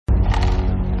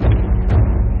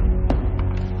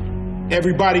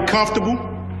Everybody comfortable?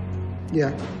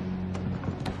 Yeah.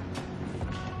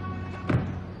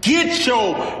 Get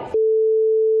your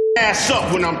ass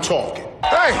up when I'm talking.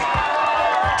 Hey,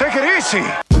 take it easy.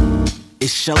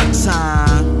 It's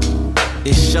showtime.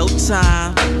 It's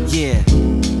showtime. Yeah.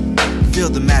 Feel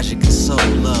the magic and soul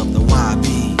of the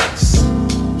YBs.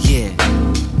 Yeah.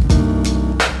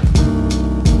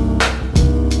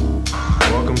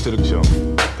 Welcome to the show.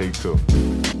 Take two.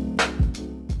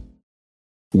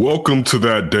 Welcome to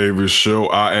That Davis Show.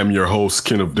 I am your host,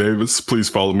 Kenneth Davis. Please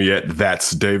follow me at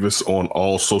That's Davis on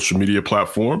all social media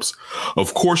platforms.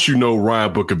 Of course, you know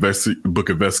Ryan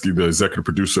Bukovetsky, the executive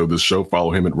producer of this show.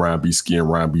 Follow him at Ryan B. Ski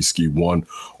and Ryan B. Ski 1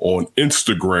 on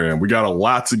Instagram. We got a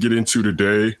lot to get into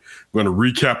today. We're going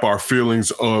to recap our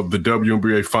feelings of the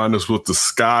WNBA Finals with the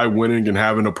Sky winning and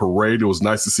having a parade. It was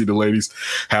nice to see the ladies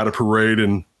had a parade,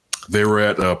 and they were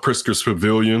at Pritzker's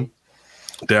Pavilion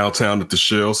downtown at the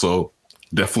Shell. So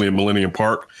definitely in Millennium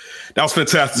Park. That was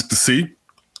fantastic to see.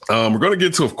 We're going to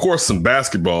get to, of course, some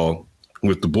basketball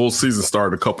with the Bulls season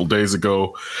started a couple days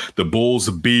ago. The Bulls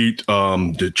beat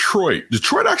Detroit.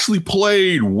 Detroit actually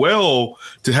played well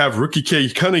to have Ricky K.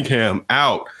 Cunningham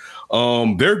out.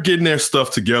 They're getting their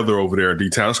stuff together over there in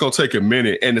D-Town. It's going to take a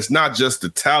minute, and it's not just the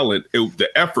talent. The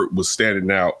effort was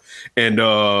standing out. And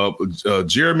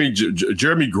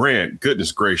Jeremy Grant,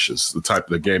 goodness gracious, the type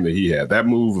of the game that he had. That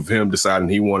move of him deciding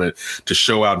he wanted to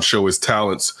show out and show his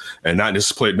talents and not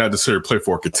necessarily play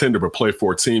for a contender, but play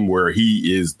for a team where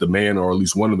he is the man or at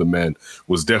least one of the men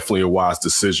was definitely a wise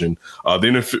decision. The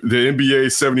NBA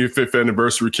 75th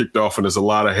anniversary kicked off, and there's a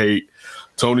lot of hate.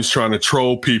 Tony's trying to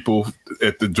troll people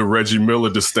at the Reggie Miller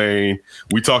disdain.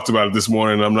 We talked about it this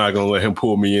morning. I'm not going to let him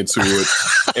pull me into it.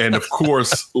 And of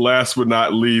course, last but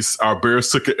not least, our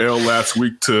Bears took an L last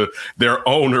week to their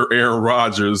owner, Aaron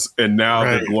Rodgers. And now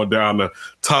they're going down to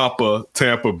Tampa,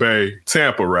 to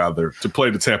play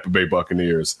the Tampa Bay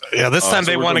Buccaneers. Yeah, this time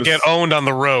they want to get owned on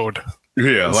the road.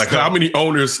 Yeah, like how many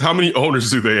owners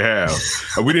do they have?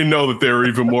 We didn't know that there were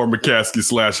even more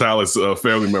McCaskey/Hollis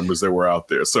family members that were out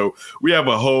there. So we have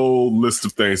a whole list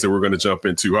of things that we're going to jump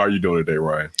into. How are you doing today,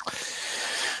 Ryan?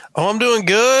 Oh, I'm doing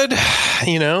good.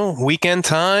 You know, weekend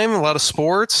time, a lot of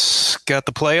sports, got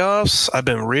the playoffs. I've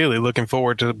been really looking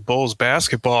forward to Bulls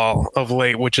basketball of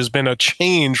late, which has been a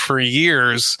change for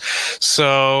years.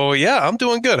 So, yeah, I'm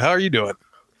doing good. How are you doing?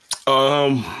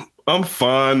 I'm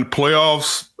fine.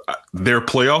 There are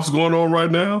playoffs going on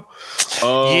right now.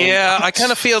 Yeah, I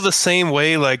kind of feel the same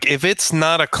way. Like, if it's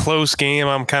not a close game,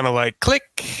 I'm kind of like,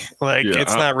 click. Like,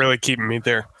 it's not really keeping me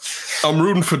there. I'm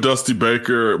rooting for Dusty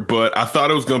Baker, but I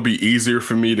thought it was going to be easier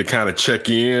for me to kind of check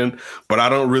in. But I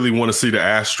don't really want to see the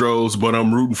Astros, but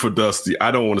I'm rooting for Dusty.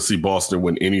 I don't want to see Boston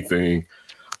win anything.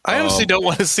 I honestly don't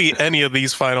want to see any of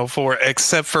these Final Four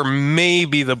except for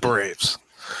maybe the Braves.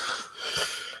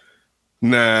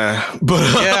 Nah, but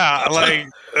yeah, like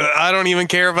I don't even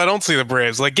care if I don't see the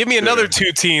Braves. Like, give me another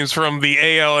two teams from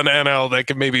the AL and NL that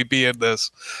could maybe be in this.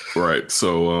 Right.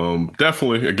 So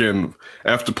definitely, again,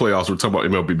 after playoffs, we're talking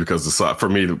about MLB because the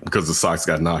Sox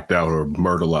got knocked out or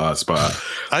murderized by.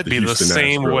 I'd be the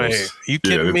same way. You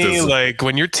kidding me? Like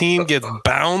when your team gets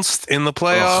bounced in the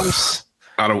playoffs,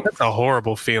 that's a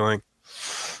horrible feeling.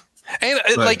 And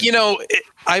like, you know,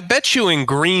 I bet you in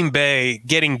Green Bay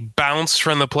getting bounced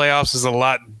from the playoffs is a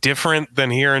lot different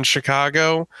than here in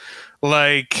Chicago.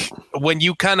 Like when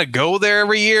you kind of go there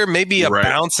every year, maybe a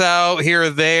bounce out here or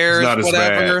there. It's not as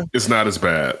bad. It's not as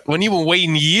bad. When you've been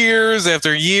waiting years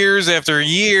after years after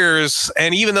years,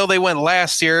 and even though they went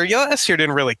last year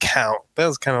didn't really count. That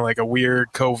was kind of like a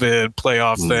weird COVID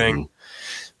playoff thing.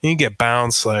 You get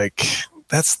bounced, like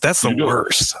that's the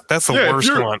worst. That's the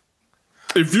worst one.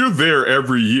 If you're there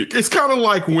every year, it's kind of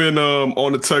like when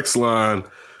on the text line,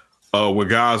 when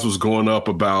guys was going up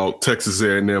about Texas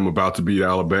A&M about to beat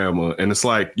Alabama, and it's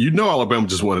like, Alabama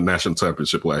just won a national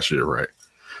championship last year, right?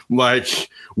 Like,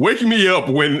 wake me up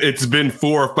when it's been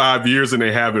 4 or 5 years and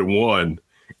they haven't won,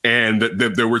 and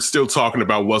that we're still talking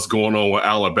about what's going on with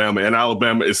Alabama, and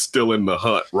Alabama is still in the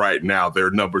hunt right now. They're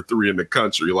number 3 in the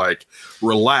country. Like,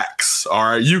 relax, all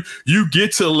right? You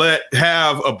get to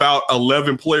have about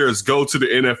 11 players go to the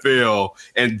NFL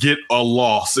and get a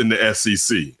loss in the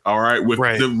SEC, all right, with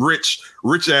the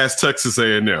rich ass Texas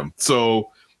A&M. So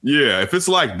yeah, if it's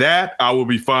like that, I will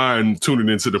be fine tuning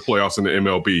into the playoffs in the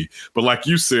MLB. But like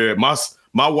you said, my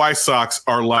White Sox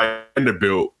are like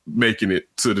Vanderbilt making it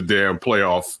to the damn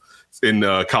playoff in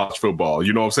college football.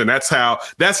 You know what I'm saying?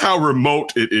 That's how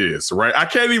remote it is, right? I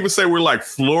can't even say we're like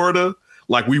Florida.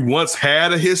 like we once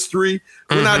had a history.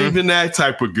 We're not even that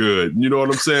type of good. You know what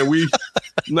I'm saying?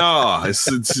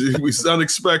 It's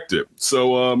unexpected.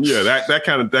 So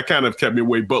that kind of kept me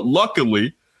away. But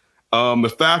luckily,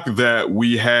 the fact that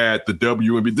we had the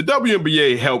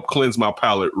WNBA helped cleanse my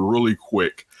palate really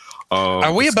quick.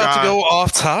 Are we about to go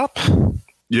off top?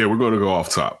 Yeah, we're going to go off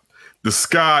top. The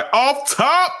Sky,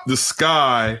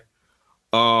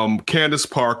 Candace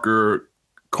Parker,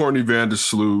 Courtney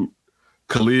Vandersloot,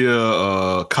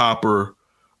 Kalia Copper,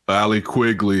 Allie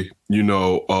Quigley,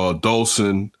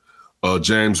 Dolson,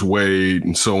 James Wade,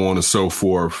 and so on and so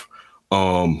forth.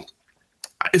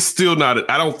 It's still not.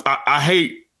 I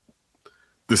hate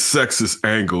the sexist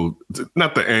angle.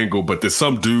 Not the angle, but that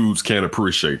some dudes can't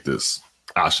appreciate this.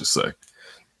 I should say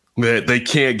that they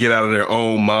can't get out of their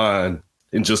own mind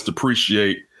and just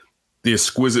appreciate the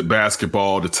exquisite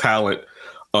basketball, the talent,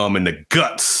 and the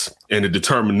guts and the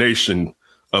determination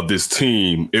of this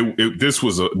team. This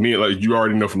was like you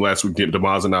already know from last week.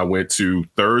 Demaz and I went to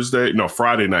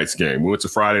Friday night's game. We went to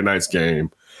Friday night's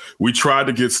game. We tried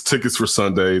to get tickets for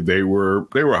Sunday. They were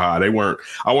high. They weren't.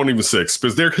 I won't even say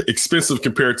expensive. They're expensive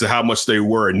compared to how much they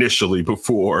were initially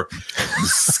before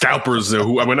scalpers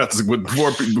and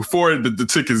before the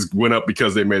tickets went up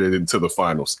because they made it into the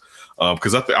finals.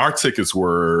 Because I think our tickets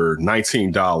were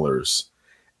 $19.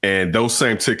 And those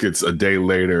same tickets a day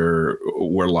later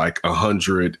were like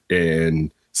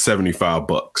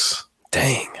 $175.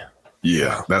 Dang.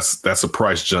 Yeah, that's a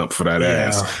price jump for that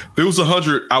ass. If it was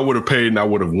 $100, I would have paid and I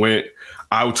would have went.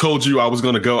 I told you I was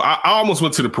going to go. I almost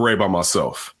went to the parade by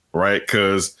myself, right?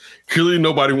 Because clearly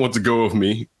nobody wanted to go with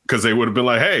me because they would have been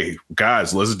like, hey,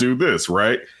 guys, let's do this,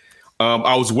 right?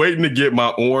 I was waiting to get my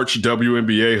orange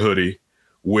WNBA hoodie,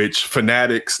 which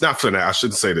Fanatics shipped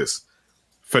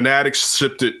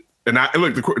it. And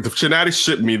the Fanatics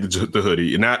shipped me the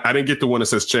hoodie, and I didn't get the one that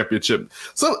says championship.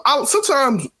 So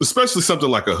sometimes, especially something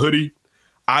like a hoodie,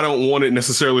 I don't want it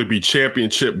necessarily to be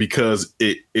championship because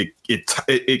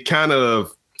it kind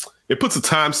of puts a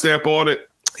timestamp on it.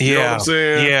 You know what I'm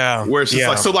saying? Yeah. Where it's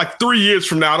just like 3 years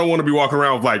from now, I don't want to be walking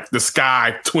around with like the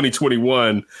Sky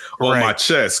 2021 on my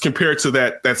chest compared to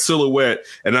that silhouette.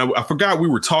 And I forgot we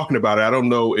were talking about it. I don't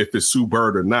know if it's Sue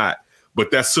Bird or not. But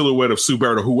that silhouette of Sue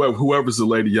Bird or whoever's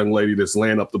the young lady that's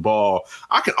laying up the ball,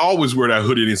 I can always wear that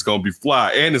hoodie and it's going to be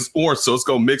fly. And it's orange, so it's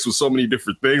going to mix with so many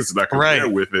different things that I can wear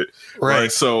with it. Right.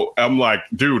 So I'm like,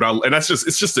 dude,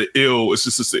 it's just an ill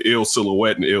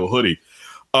silhouette and ill hoodie.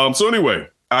 So anyway,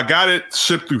 I got it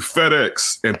shipped through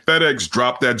FedEx, and FedEx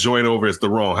dropped that joint over as the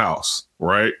wrong house,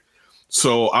 right?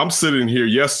 So I'm sitting here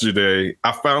yesterday.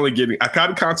 I got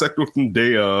in contact with them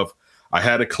the day of. I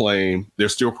had a claim. They're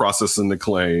still processing the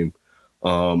claim.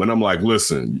 And I'm like,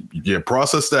 listen,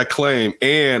 process that claim.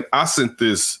 And I sent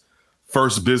this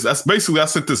first business. Basically, I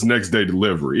sent this next day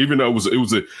delivery, even though it was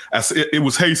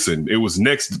hastened. It was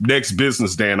next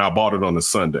business day, and I bought it on a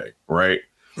Sunday, right?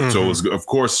 Mm-hmm. So it was, of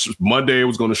course, Monday it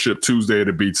was going to ship. Tuesday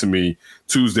it'd be to me.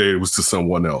 Tuesday it was to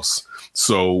someone else.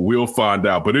 So we'll find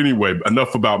out. But anyway,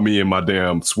 enough about me and my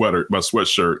damn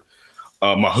sweatshirt,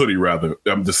 my hoodie rather.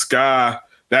 The Sky.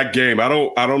 That game, I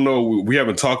don't know. We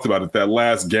haven't talked about it. That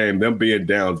last game, them being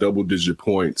down double-digit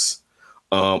points.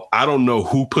 I don't know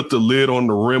who put the lid on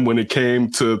the rim when it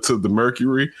came to the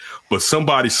Mercury, but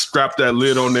somebody strapped that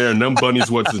lid on there, and them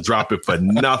bunnies went to drop it for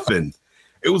nothing.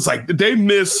 It was like they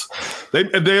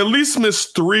at least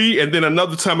missed 3, and then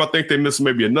another time I think they missed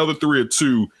maybe another 3 or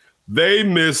 2. They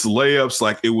missed layups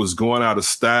like it was going out of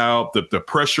style. The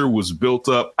pressure was built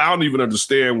up. I don't even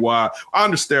understand why. I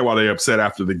understand why they're upset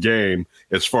after the game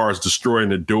as far as destroying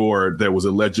the door that was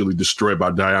allegedly destroyed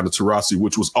by Diana Taurasi,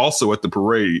 which was also at the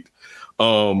parade.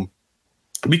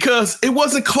 Because it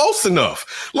wasn't close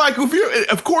enough. Like,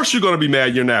 of course you're going to be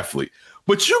mad you're an athlete,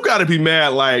 but you got to be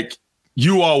mad like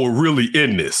you all were really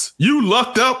in this. You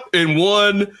lucked up and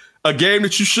won a game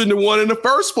that you shouldn't have won in the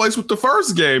first place with the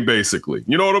first game, basically.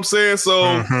 You know what I'm saying?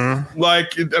 So,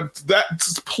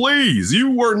 please,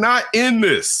 you were not in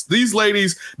this. These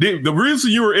ladies, the reason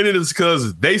you were in it is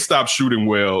because they stopped shooting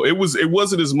well. It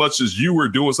wasn't as much as you were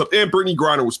doing something. And Brittany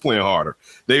Griner was playing harder.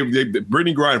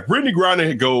 Brittany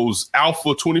Griner goes alpha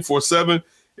 24/7.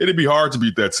 It'd be hard to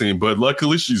beat that team, but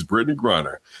luckily she's Brittany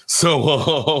Griner.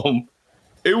 So,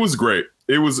 it was great.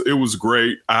 It was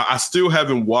great. I still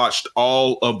haven't watched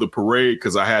all of the parade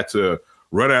because I had to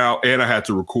run out and I had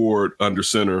to record under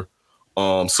center.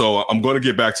 So I'm going to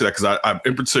get back to that because I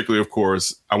in particular, of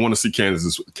course, I want to see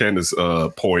Candace's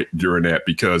point during that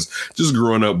because just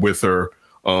growing up with her,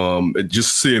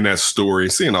 just seeing that story,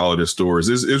 seeing all of their stories,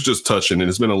 it's just touching. And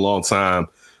it's been a long time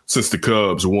since the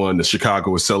Cubs won. The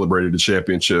Chicago has celebrated the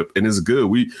championship, and it's good.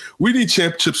 We need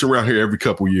championships around here every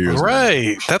couple years. Right.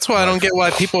 Man. That's why I don't get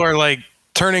why people are like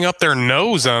turning up their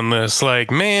nose on this.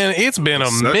 Like, man, it's been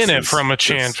a minute from a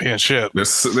championship. They're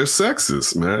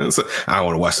sexist, man. I don't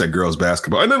want to watch that girls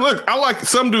basketball. And then look, I like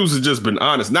some dudes have just been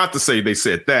honest. Not to say they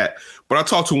said that, but I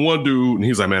talked to one dude and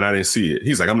he's like, man, I didn't see it.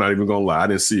 He's like, I'm not even gonna lie, I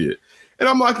didn't see it. And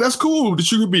I'm like, that's cool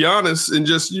that you could be honest and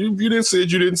just you didn't see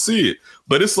it, you didn't see it.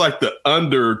 But it's like the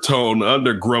undertone,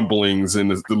 under grumblings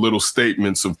and the little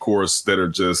statements, of course, that are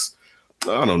just,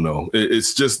 I don't know.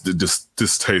 It's just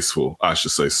distasteful, I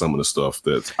should say, some of the stuff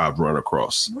that I've run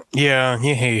across. Yeah,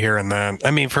 you hate hearing that.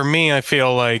 I mean, for me, I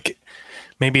feel like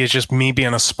maybe it's just me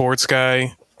being a sports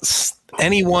guy.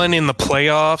 Anyone in the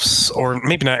playoffs, or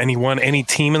maybe not anyone, any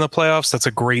team in the playoffs, that's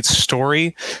a great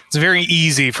story. It's very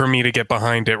easy for me to get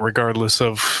behind it, regardless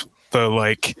of the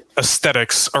like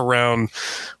aesthetics around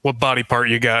what body part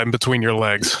you got in between your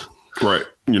legs. Right.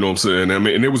 You know what I'm saying? I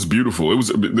mean, and it was beautiful. It was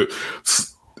a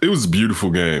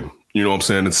beautiful game. You know what I'm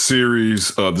saying? The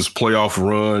series, this playoff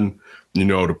run, you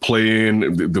know, the play-in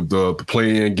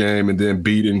game, and then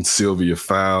beating Sylvia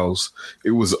Fowles.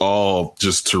 It was all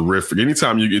just terrific.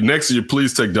 Anytime you get next year,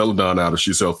 please take Deladon out if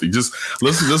she's healthy. Just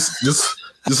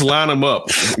line them up.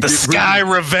 The Sky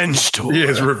Revenge Tour.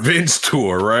 Yeah, it's Revenge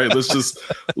Tour, right?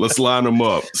 Let's line them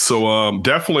up. So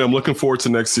definitely, I'm looking forward to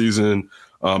next season.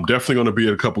 Definitely going to be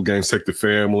at a couple games. Take the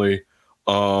family.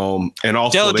 And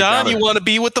also, Deladon, you want to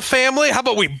be with the family? How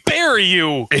about we bury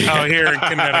you out here in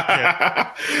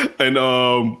Connecticut? and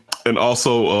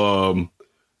also,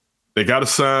 they got to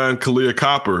sign Kalia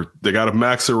Copper. They got to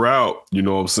max her out. You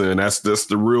know what I'm saying? That's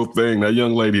the real thing. That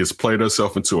young lady has played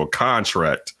herself into a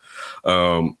contract.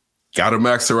 Got to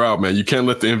max her out, man. You can't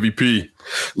let the MVP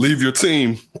leave your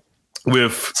team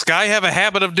with. Sky have a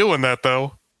habit of doing that,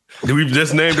 though. We've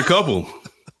just named a couple.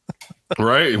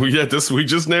 Right, we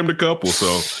just named a couple.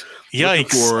 So,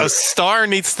 yikes! A star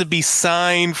needs to be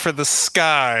signed for the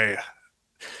Sky.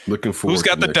 Looking forward. Who's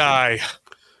got the die?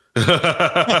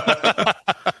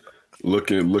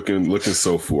 looking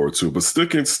so forward to. But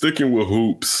sticking with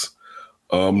hoops,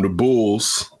 the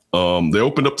Bulls. They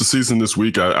opened up the season this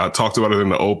week. I talked about it in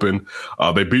the open.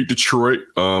 They beat Detroit.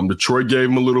 Detroit gave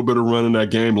them a little bit of run in that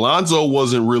game. Lonzo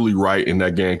wasn't really right in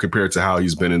that game compared to how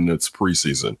he's been in its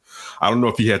preseason. I don't know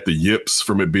if he had the yips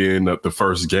from it being the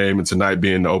first game and tonight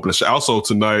being the opener. Also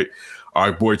tonight,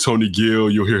 our boy Tony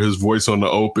Gill, you'll hear his voice on the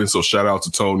open. So shout out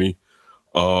to Tony.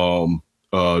 Shout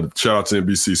out to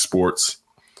NBC Sports.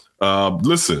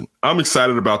 Listen, I'm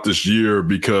excited about this year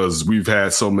because we've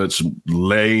had so much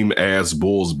lame ass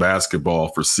Bulls basketball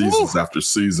for seasons after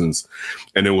seasons.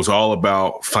 And it was all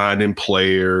about finding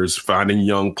players, finding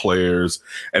young players.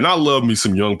 And I love me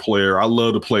some young player. I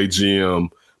love to play GM,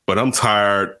 but I'm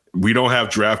tired. We don't have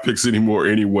draft picks anymore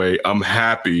anyway. I'm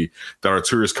happy that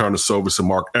Arturas Karnisovas and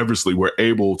Mark Eversley were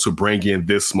able to bring in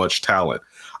this much talent.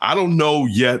 I don't know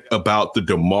yet about the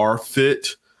DeMar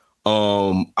fit.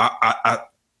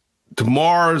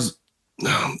 DeMar's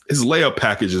his layup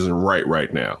package isn't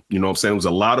right now. You know what I'm saying? There's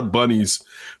a lot of bunnies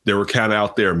that were kind of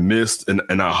out there missed,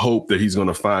 and I hope that he's going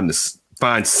to find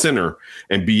center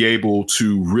and be able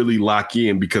to really lock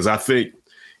in, because I think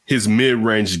his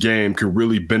mid-range game can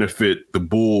really benefit the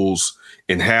Bulls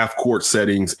in half-court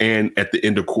settings and at the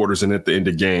end of quarters and at the end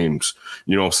of games.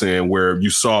 You know what I'm saying? Where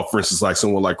you saw, for instance, like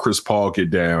someone like Chris Paul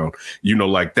get down. You know,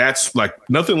 like that's like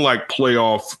nothing like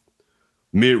playoff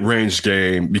mid-range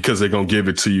game, because they're going to give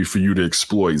it to you for you to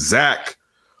exploit. Zach,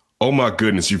 oh my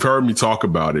goodness, you've heard me talk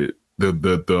about it.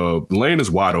 The lane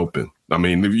is wide open. I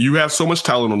mean, you have so much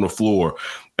talent on the floor,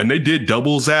 and they did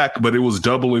double Zach, but it was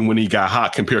doubling when he got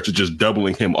hot compared to just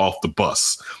doubling him off the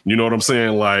bus. You know what I'm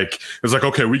saying? Like, it's like,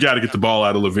 okay, we got to get the ball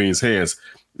out of Levine's hands.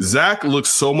 Zach looks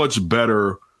so much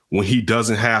better when he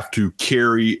doesn't have to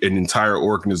carry an entire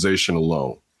organization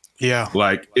alone. Yeah.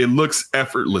 Like, it looks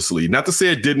effortlessly. Not to say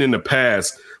it didn't in the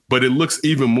past, but it looks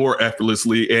even more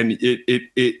effortlessly, and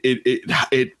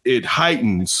it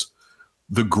heightens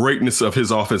the greatness of his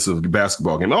offensive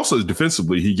basketball game. Also,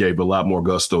 defensively, he gave a lot more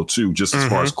gusto too, just as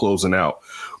far as closing out.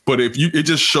 But it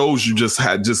just shows you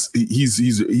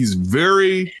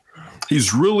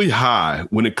he's really high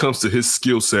when it comes to his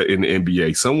skill set in the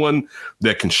NBA. Someone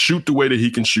that can shoot the way that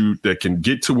he can shoot, that can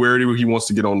get to wherever he wants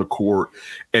to get on the court,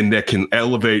 and that can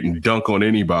elevate and dunk on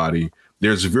anybody.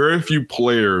 There's very few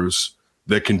players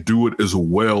that can do it as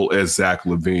well as Zach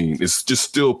LaVine. It's just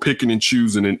still picking and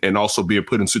choosing and also being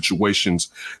put in situations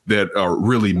that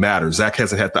really matter. Zach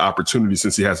hasn't had the opportunity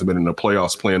since he hasn't been in the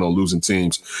playoffs playing on losing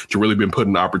teams to really been put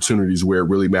in opportunities where it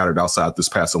really mattered outside this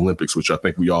past Olympics, which I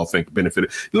think we all think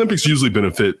benefited. The Olympics usually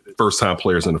benefit first-time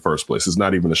players in the first place. It's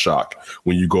not even a shock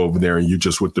when you go over there and you're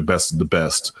just with the best of the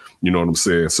best. You know what I'm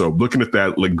saying? So looking at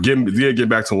that, like getting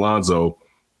back to Lonzo,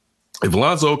 if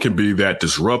Lonzo can be that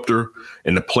disruptor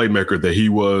and the playmaker that he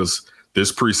was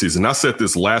this preseason, I said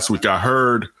this last week. I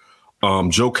heard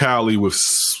Joe Cowley with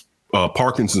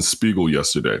Parkinson Spiegel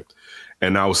yesterday,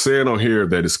 and I was saying on here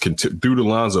that it's due to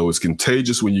Lonzo, it's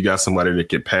contagious when you got somebody that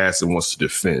can pass and wants to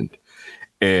defend.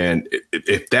 And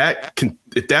if that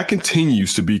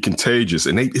continues to be contagious,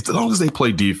 and as long as they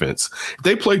play defense, if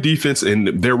they play defense, and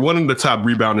they're one of the top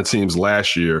rebounding teams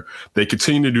last year, they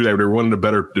continue to do that. They're one of the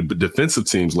better defensive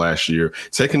teams last year.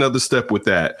 Take another step with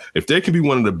that. If they can be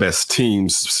one of the best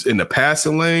teams in the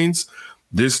passing lanes,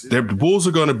 the Bulls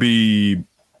are going to be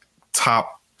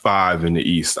top 5 in the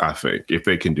East, I think, if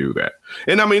they can do that.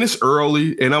 And I mean, it's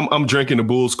early, and I'm drinking the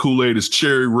Bulls Kool-Aid. It's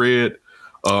cherry red.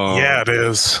 Yeah, it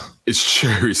is. It's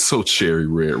so cherry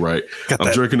red, right?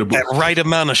 I'm drinking that right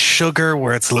amount of sugar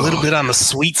where it's a little bit on the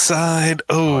sweet side.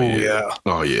 Oh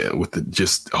yeah. With it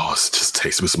just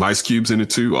tastes with some ice cubes in it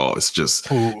too. It's just.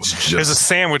 There's a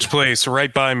sandwich place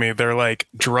right by me. They're like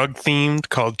drug themed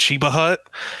called Chiba Hut.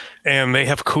 And they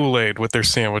have Kool-Aid with their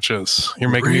sandwiches. You're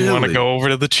making me want to go over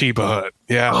to the Chiba Hut.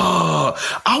 Yeah.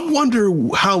 I wonder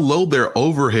how low their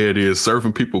overhead is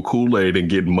serving people Kool-Aid and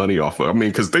getting money off of it. I mean,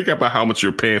 because think about how much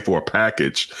you're paying for a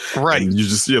package. Right.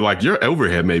 And like your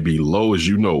overhead may be low as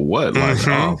you know what. Like,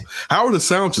 how are the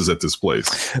sandwiches at this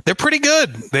place? They're pretty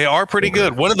good. They are pretty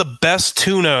good. One of the best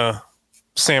tuna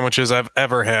sandwiches I've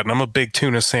ever had. And I'm a big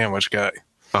tuna sandwich guy.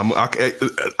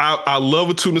 I love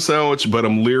a tuna sandwich, but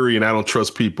I'm leery and I don't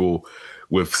trust people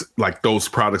with like those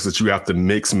products that you have to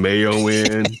mix mayo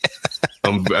in. I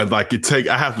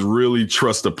have to really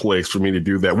trust a place for me to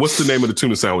do that. What's the name of the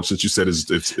tuna sandwich that you said is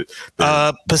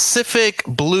Pacific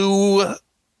Blue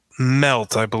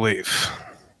Melt, I believe.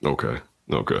 Okay.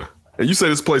 And you say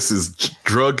this place is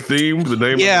drug themed? The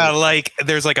name? Yeah, like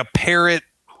there's like a parrot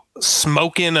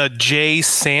smoking a J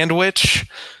sandwich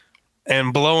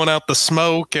and blowing out the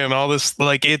smoke and all this.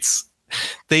 Like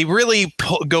they really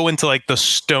go into like the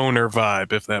stoner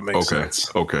vibe, if that makes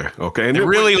sense. Okay. And they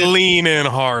really lean in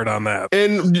hard on that.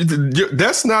 And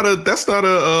that's not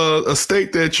a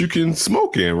state that you can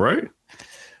smoke in, right?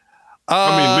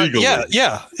 I mean, legally.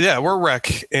 Yeah. We're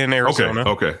rec in Arizona.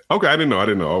 Okay. I didn't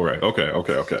know. All right.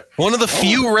 Okay. One of the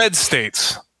few red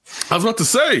states. I was about to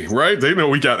say, right? They know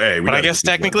we got but I guess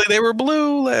technically they were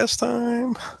blue last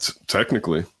time.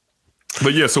 Technically.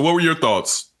 But yeah, so what were your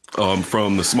thoughts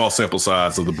from the small sample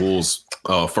size of the Bulls'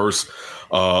 first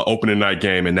opening night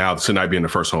game and now tonight being the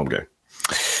first home game?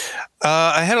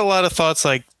 I had a lot of thoughts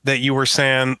like that you were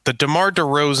saying. The DeMar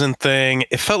DeRozan thing,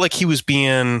 it felt like he was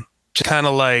being kind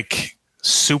of like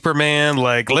Superman,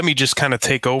 like, let me just kind of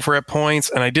take over at points.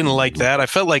 And I didn't like that. I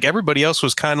felt like everybody else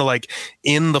was kind of like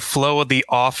in the flow of the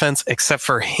offense except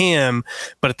for him.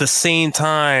 But at the same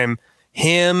time,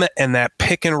 him and that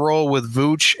pick and roll with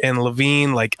Vooch and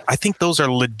LaVine, like I think those are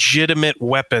legitimate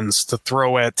weapons to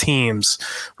throw at teams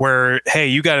where, hey,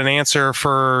 you got an answer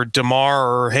for DeMar,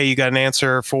 or hey, you got an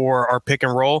answer for our pick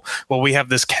and roll. Well, we have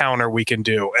this counter we can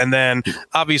do. And then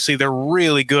obviously they're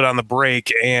really good on the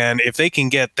break. And if they can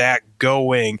get that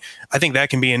going, I think that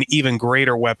can be an even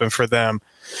greater weapon for them.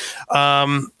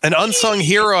 An unsung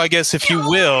hero, I guess, if you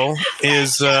will,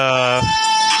 is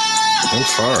I'm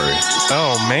sorry.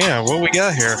 Oh man, what we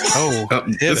got here?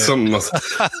 It's something else.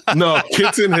 No,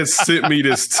 Kenton has sent me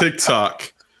this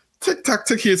TikTok.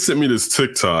 He had sent me this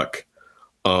TikTok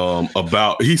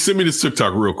he sent me this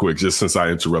TikTok real quick just since I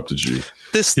interrupted you.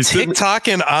 This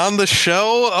TikToking on the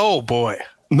show? Oh boy.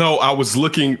 No, I was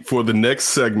looking for the next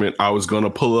segment. I was going to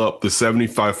pull up the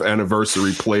 75th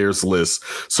anniversary players list.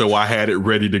 So I had it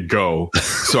ready to go.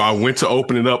 So I went to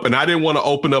open it up, and I didn't want to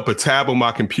open up a tab on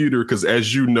my computer because,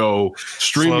 as you know,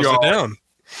 StreamYard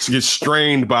gets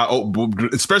strained by,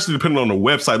 especially depending on the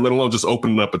website, let alone just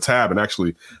opening up a tab. And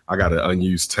actually, I got an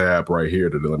unused tab right here.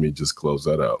 Let me just close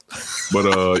that out.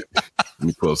 But let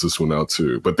me close this one out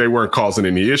too. But they weren't causing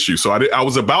any issues. So I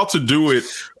was about to do it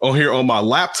on here on my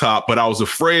laptop, but I was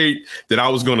afraid that I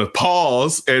was going to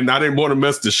pause and I didn't want to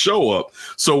mess the show up.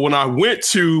 So when I went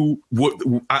to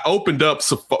I opened up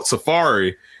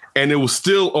Safari, and it was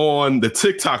still on the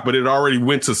TikTok, but it already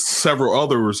went to several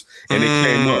others, and it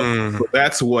came up. So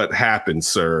that's what happened,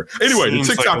 sir. Anyway, the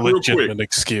TikTok, like, real quick.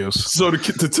 Excuse. So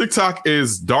the TikTok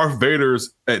is Darth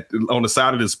Vader's on the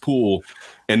side of this pool,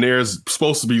 and there's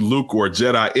supposed to be Luke or a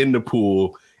Jedi in the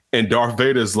pool, and Darth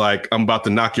Vader's like, I'm about to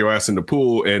knock your ass in the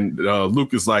pool, and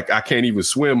Luke is like, I can't even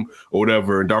swim or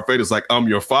whatever, and Darth Vader's like, I'm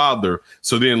your father.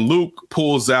 So then Luke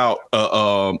pulls out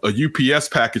a UPS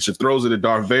package and throws it at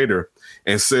Darth Vader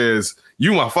and says,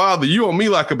 you my father, you owe me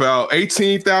like about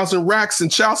 18,000 racks in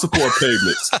child support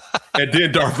payments. And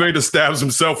then Darth Vader stabs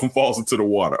himself and falls into the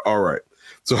water. All right.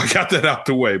 So I got that out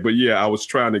the way. But yeah, I was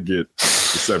trying to get the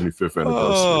 75th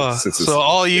anniversary. So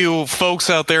all you folks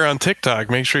out there on TikTok,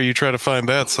 make sure you try to find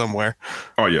that somewhere.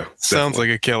 Oh, yeah. Sounds like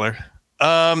a killer.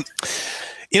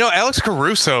 Alex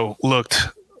Caruso looked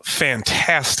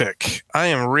fantastic. I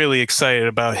am really excited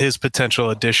about his potential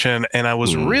addition, and I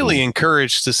was really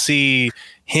encouraged to see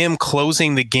him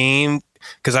closing the game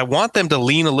because I want them to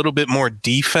lean a little bit more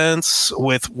defense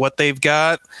with what they've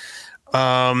got.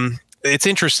 It's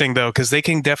interesting, though, because they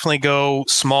can definitely go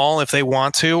small if they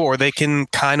want to, or they can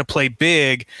kind of play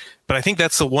big. But I think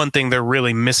that's the one thing they're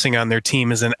really missing on their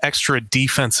team is an extra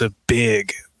defensive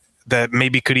big that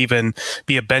maybe could even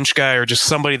be a bench guy or just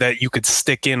somebody that you could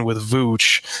stick in with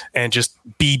Vooch and just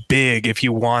be big if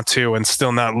you want to and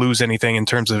still not lose anything in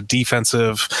terms of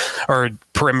defensive or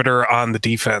perimeter on the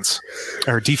defense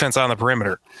or defense on the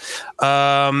perimeter.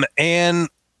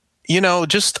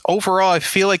 Just overall, I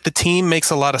feel like the team makes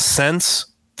a lot of sense.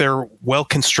 They're well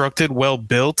constructed, well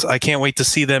built. I can't wait to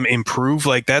see them improve.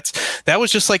 Like that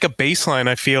was just like a baseline,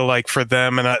 I feel like, for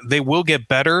them, and they will get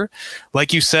better.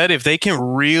 Like you said, if they can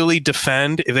really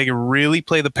defend, if they can really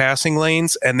play the passing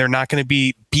lanes, and they're not going to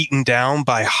be beaten down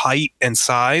by height and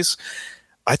size,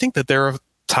 I think that they're a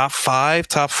top 5,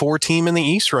 top 4 team in the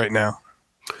East right now.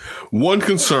 One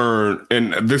concern,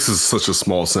 and this is such a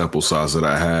small sample size that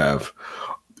I have,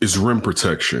 is rim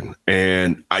protection.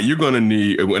 And you're going to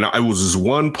need, it was this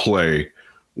one play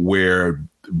where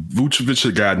Vucevic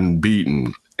had gotten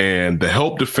beaten and the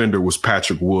help defender was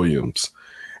Patrick Williams.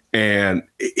 And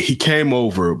he came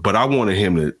over, but I wanted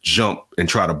him to jump and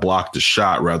try to block the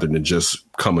shot rather than just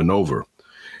coming over.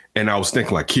 And I was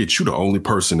thinking like, kid, you're the only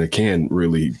person that can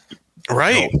really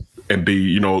help and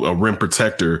be, a rim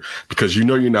protector because you're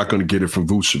not going to get it from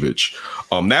Vucevic.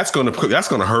 That's going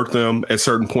to hurt them at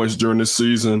certain points during this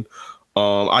season.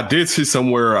 I did see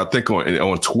somewhere, I think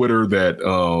on Twitter, that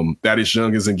Thaddeus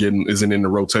Young isn't in the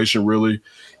rotation really,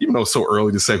 even though it's so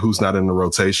early to say who's not in the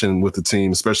rotation with the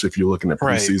team, especially if you're looking at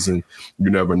preseason. Right. You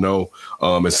never know.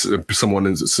 Someone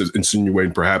is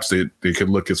insinuating perhaps they could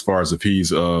look as far as if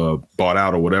he's bought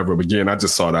out or whatever. But again, I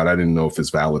just saw that. I didn't know if it's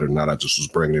valid or not. I just was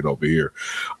bringing it over here.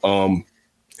 It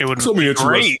would be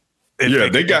great.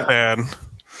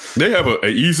 They have an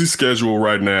easy schedule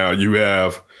right now. You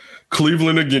have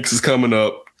Cleveland against is coming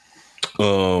up.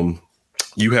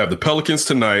 You have the Pelicans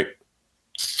tonight,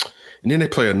 and then they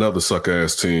play another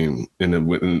sucker-ass team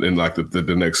in like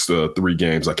the next 3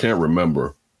 games. I can't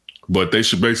remember, but they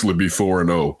should basically be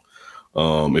 4-0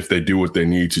 if they do what they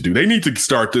need to do. They need to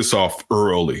start this off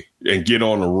early and get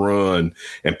on a run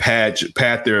and pad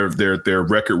their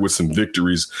record with some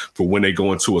victories for when they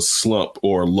go into a slump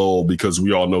or a lull, because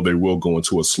we all know they will go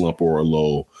into a slump or a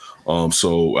lull.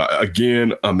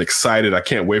 Again, I'm excited. I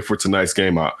can't wait for tonight's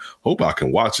game. I hope I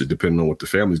can watch it depending on what the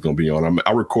family's going to be on.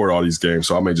 I record all these games,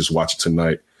 so I may just watch it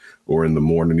tonight or in the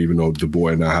morning, even though the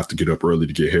boy and I have to get up early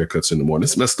to get haircuts in the morning.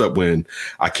 It's messed up when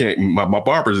I can't. My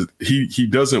barber, he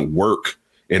doesn't work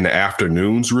in the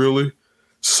afternoons really.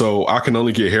 So I can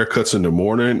only get haircuts in the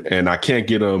morning, and I can't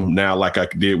get them now like I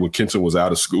did when Kenton was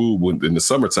out of school in the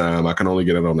summertime. I can only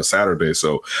get it on a Saturday.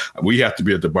 So we have to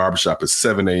be at the barbershop at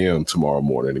 7 a.m. tomorrow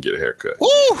morning to get a haircut.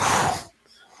 Woo!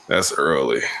 That's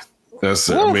early. That's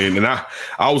it. I mean, and I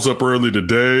was up early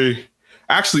today.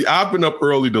 Actually, I've been up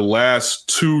early the last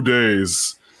 2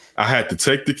 days. I had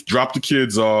to drop the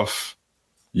kids off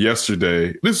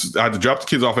yesterday. I had to drop the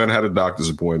kids off and I had a doctor's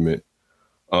appointment.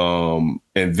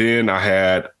 And then I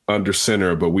had Under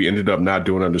Center, but we ended up not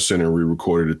doing Under Center. We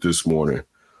recorded it this morning.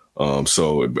 And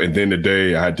then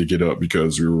today I had to get up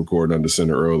because we were recording Under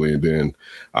Center early, and then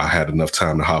I had enough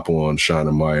time to hop on Sean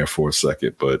and Maya for a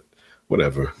second, but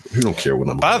whatever. You don't care what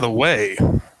I'm By the way,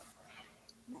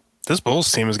 this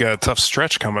Bulls team has got a tough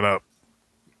stretch coming up.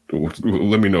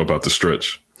 Let me know about the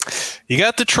stretch. You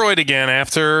got Detroit again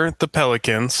after the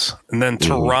Pelicans, and then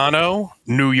Toronto,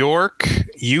 New York,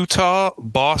 Utah,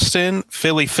 Boston,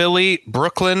 Philly,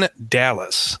 Brooklyn,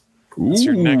 Dallas. That's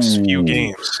your next few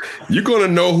games. You're going to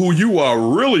know who you are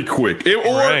really quick. You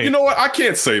know what? I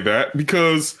can't say that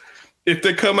because if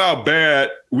they come out bad,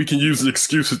 we can use the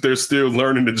excuse that they're still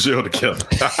learning to gel together.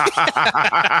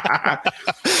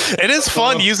 It is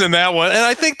fun using that one. And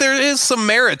I think there is some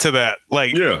merit to that.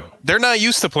 They're not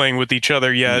used to playing with each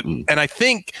other yet. And I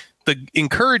think the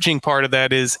encouraging part of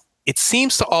that is it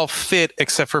seems to all fit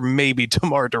except for maybe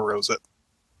DeMar DeRozan.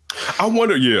 I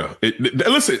wonder,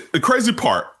 listen, the crazy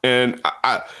part, and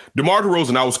DeMar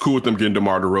DeRozan, I was cool with them getting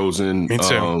DeMar DeRozan. Me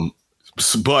too.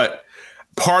 But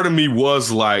part of me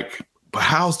was like, but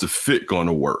how's the fit going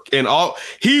to work? And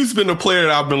he's been a player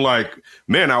that I've been like,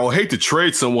 man, I would hate to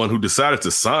trade someone who decided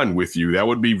to sign with you. That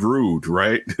would be rude,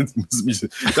 right?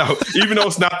 Now, even though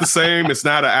it's not the same, it's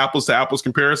not an apples to apples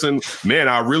comparison. Man,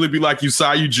 I'd really be like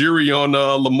Usai Ujiri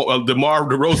on DeMar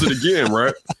DeRozan again,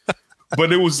 right?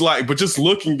 But it was like, but just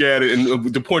looking at it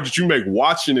and the point that you make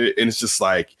watching it, and it's just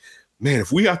like, man,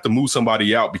 if we have to move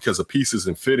somebody out because a piece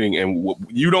isn't fitting, and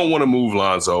you don't want to move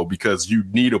Lonzo because you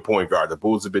need a point guard. The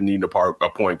Bulls have been needing a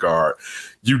point guard.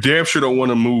 You damn sure don't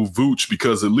want to move Vooch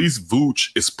because at least Vooch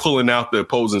is pulling out the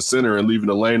opposing center and leaving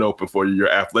the lane open for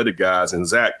your athletic guys and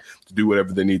Zach to do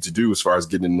whatever they need to do as far as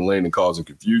getting in the lane and causing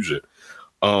confusion.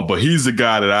 But he's the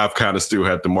guy that I've kind of still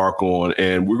had to mark on,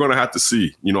 and we're going to have to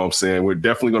see. You know what I'm saying? We're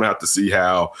definitely going to have to see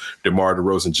how DeMar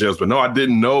DeRozan gels. But no, I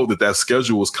didn't know that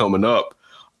schedule was coming up.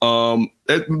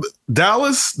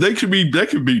 Dallas, they could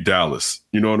be Dallas.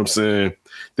 You know what I'm saying?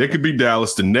 They could be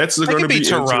Dallas. The Nets are going to be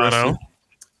Toronto.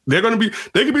 They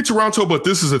could be Toronto, but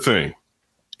this is the thing.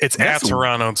 It's at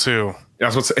Toronto too.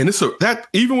 That's what I'm saying. And that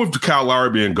even with Kyle Lowry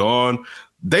being gone,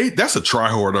 that's a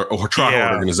try-hard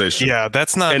organization. Yeah,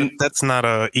 that's not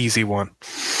a easy one.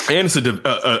 And it's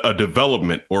a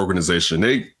development organization.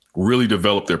 They really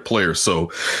develop their players.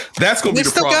 So that's going to be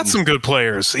the problem. They still got some good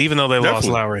players, even though they lost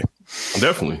Lowry.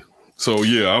 Definitely. So,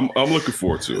 yeah, I'm looking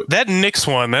forward to it. That Knicks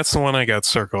one, that's the one I got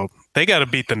circled. They got to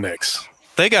beat the Knicks.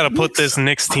 They got to put this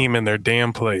Knicks team in their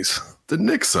damn place. The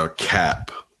Knicks are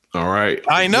cap. All right.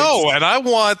 I know. And I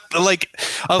want,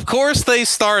 of course, they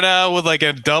start out with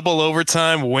a double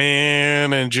overtime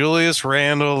win, and Julius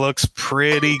Randle looks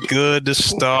pretty good to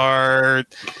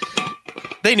start.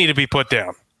 They need to be put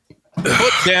down.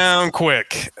 Put down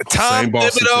quick. Tom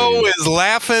Thibodeau is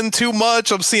laughing too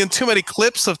much. I'm seeing too many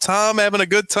clips of Tom having a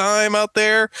good time out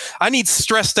there. I need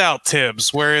stressed out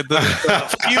Tibbs where the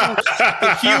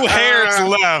few hairs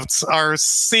left are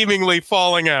seemingly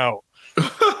falling out.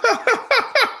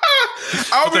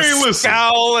 Listen.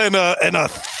 Scowl and a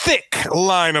thick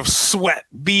line of sweat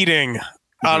beating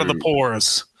out of the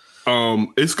pores.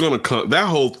 It's gonna come. That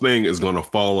whole thing is gonna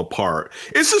fall apart.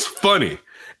 It's just funny.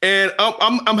 And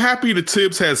I'm happy that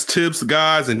Tibbs has Tibbs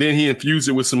guys, and then he infused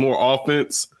it with some more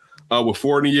offense with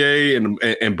Fournier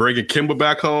and bringing Kemba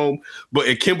back home. But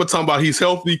Kemba talking about he's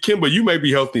healthy. Kemba, you may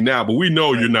be healthy now, but we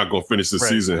know you're not going to finish the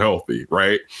season healthy,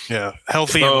 right? Yeah,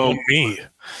 healthy and me.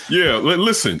 Yeah,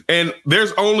 listen, and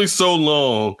there's only so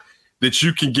long that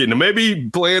you can get. Now, maybe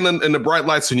playing in the bright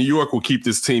lights of New York will keep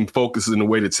this team focused in the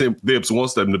way that Thibs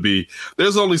wants them to be.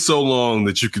 There's only so long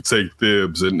that you could take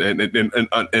Thibs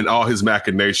and all his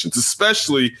machinations,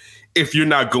 especially if you're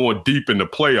not going deep in the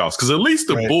playoffs. Because at least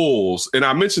the Bulls, and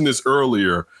I mentioned this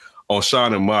earlier on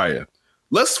Sean and Maya,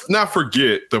 let's not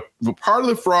forget the part of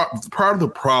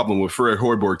the problem with Fred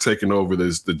Hoiberg taking over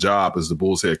the job as the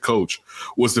Bulls head coach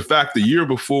was the fact the year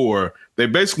before they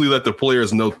basically let the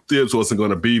players know Thibs wasn't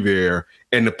going to be there,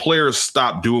 and the players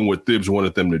stopped doing what Thibs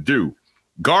wanted them to do.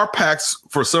 Garpax,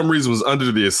 for some reason, was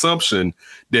under the assumption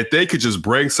that they could just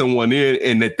bring someone in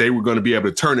and that they were going to be able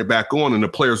to turn it back on and the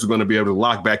players were going to be able to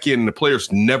lock back in, and the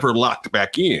players never locked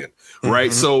back in,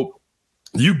 right? So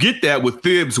you get that with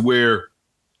Thibs where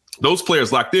those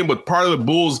players locked in, but part of the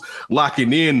Bulls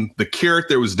locking in, the carrot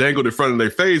that was dangled in front of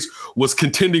their face was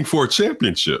contending for a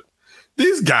championship.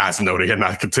 These guys know they are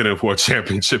not contending for a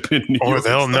championship in New York. Or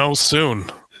they'll know soon.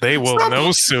 They will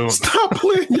know soon. Stop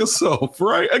playing yourself,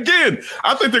 right? Again,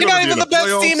 I think they're going to be not even the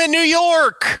best team in New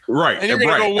York. Right. And you're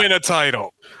going to go win a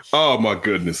title. Oh, my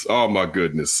goodness.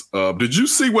 Did you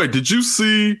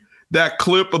see that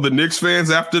clip of the Knicks fans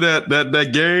after that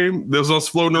game that was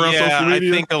floating around social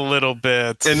media? I think a little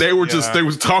bit. And they were they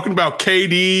was talking about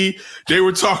KD. They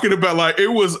were talking about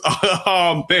it was,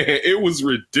 oh man, it was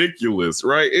ridiculous,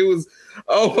 right? It was,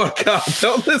 oh my God.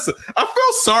 Don't listen. I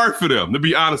felt sorry for them, to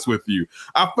be honest with you.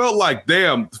 I felt like,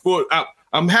 damn,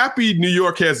 I'm happy New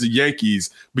York has the Yankees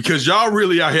because y'all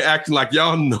really out here acting like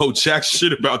y'all know jack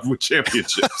shit about with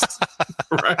championships,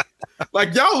 right?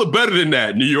 Like, y'all are better than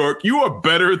that, New York. You are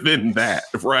better than that,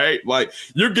 right? Like,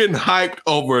 you're getting hyped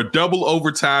over a double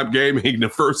overtime game in the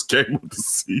first game of the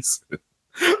season.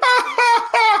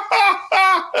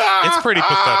 It's pretty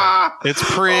pathetic.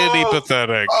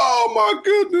 Pathetic. Oh, my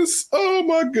goodness.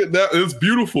 It's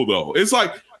beautiful, though. It's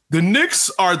like The Knicks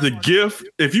are the gift.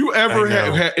 If you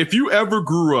ever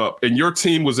grew up and your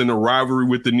team was in a rivalry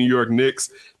with the New York Knicks,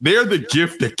 they're the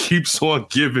gift that keeps on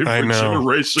giving for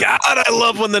generations. God, I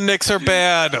love when the Knicks are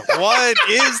bad. What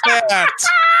is that?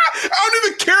 I don't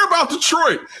even care about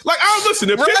Detroit. Like, listen.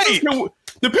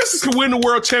 The Pistons can win the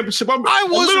world championship. I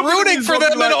was rooting for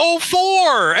them in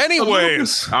 2004.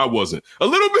 Anyways, I wasn't. A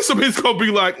little bit of it's gonna be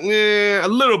like, a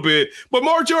little bit. But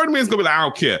Mark Jordan is gonna be like, I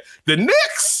don't care. The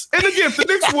Knicks, and again, if the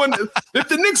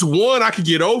Knicks won, I could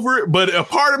get over it. But a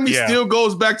part of me still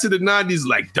goes back to the 90s,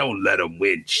 like, don't let them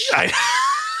win.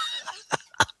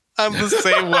 I'm the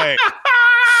same way.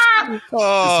 It's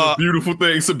a beautiful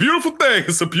thing. It's a beautiful thing.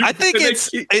 I think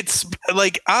it's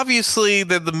like, obviously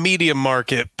they're the media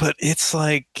market, but it's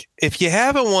like, if you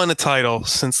haven't won a title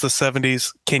since the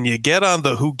 70s, can you get on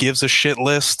the who gives a shit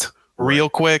list real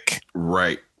quick?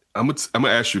 Right. I'm gonna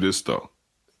ask you this though.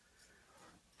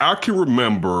 I can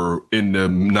remember in the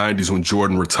 90s when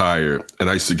Jordan retired, and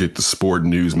I used to get the Sport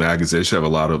News magazine. I used to have a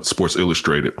lot of Sports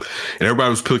Illustrated, and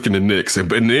everybody was picking the Knicks,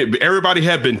 and everybody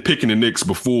had been picking the Knicks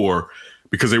before,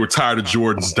 because they were tired of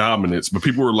Jordan's dominance. But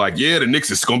people were like, yeah, the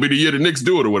Knicks, it's going to be the year the Knicks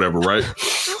do it or whatever, right?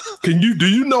 Do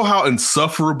you know how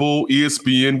insufferable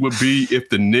ESPN would be if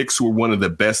the Knicks were one of the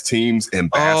best teams in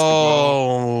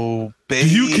basketball? Oh,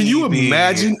 baby. Can you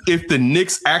imagine if the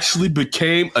Knicks actually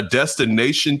became a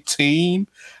destination team?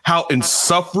 How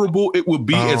insufferable it would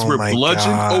be as we're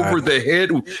bludgeoned over the head.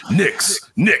 Knicks.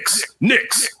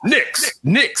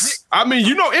 I mean,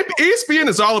 ESPN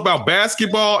is all about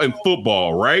basketball and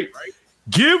football, right?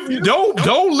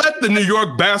 Don't let the New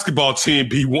York basketball team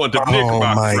be one to pick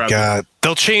about. Oh my God.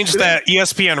 They'll change that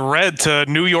ESPN red to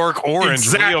New York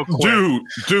orange real quick.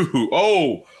 Dude.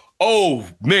 Oh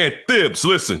man, Thibs,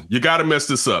 listen, you gotta mess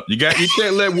this up. You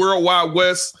can't let World Wide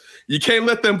West, you can't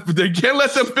let them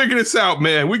figure this out,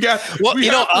 man.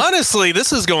 Honestly,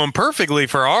 this is going perfectly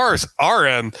for our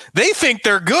end. They think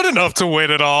they're good enough to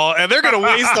win it all, and they're gonna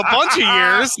waste a bunch of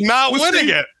years not winning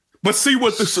it. But see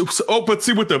what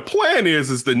the plan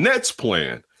is the Nets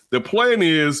plan. The plan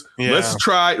is let's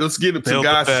get it to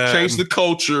guys to change the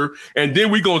culture, and then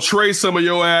we're gonna trade some of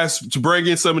your ass to bring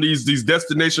in some of these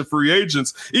destination free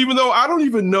agents. Even though I don't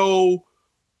even know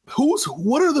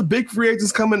what are the big free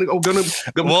agents coming? Come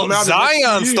out.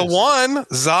 Zion's the one.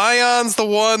 Zion's the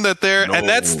one that they're, and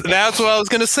that's what I was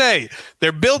gonna say.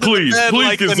 They're building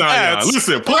like the Zion. Nets.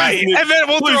 Listen, right? And then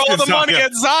we'll throw all the money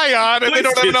at Zion, and they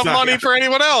don't have enough money for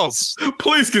anyone else.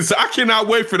 Please get. I cannot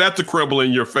wait for that to crumble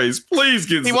in your face. Please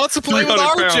get. He wants to play with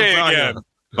RJ again.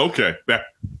 Okay.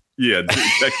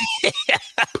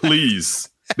 Please.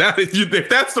 Now, if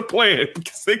that's the plan,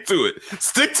 stick to it.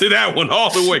 Stick to that one all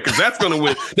the way, because that's going to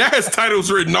win. That has titles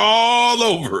written all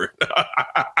over it.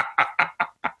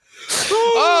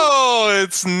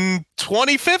 It's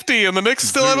 2050, and the Knicks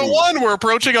still haven't won. We're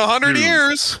approaching 100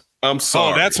 years. I'm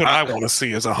sorry. Oh, that's what I want to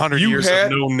see is 100 years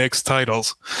of no Knicks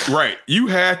titles. Right. You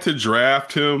had to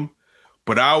draft him,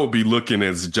 but I would be looking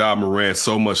at Ja Morant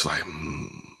so much like,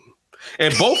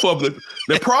 And both of them,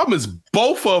 the problem is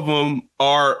both of them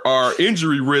are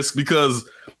injury risk, because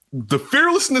the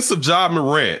fearlessness of Ja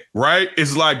Morant, right,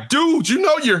 is like, dude,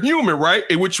 you're human, right?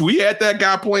 In which we had that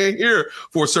guy playing here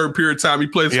for a certain period of time. He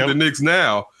plays for the Knicks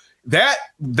now. That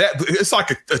it's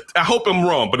like I hope I'm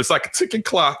wrong, but it's like a ticking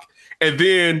clock. And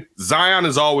then Zion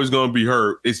is always going to be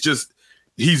hurt. It's just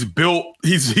he's built.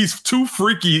 He's too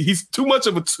freaky. He's too much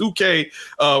of a 2K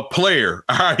player.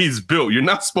 He's built. You're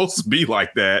not supposed to be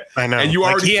like that. I know. And you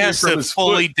already he has to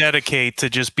fully dedicate to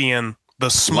just being the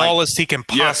smallest he can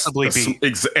possibly be.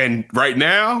 And right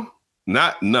now,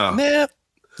 not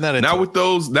with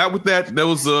those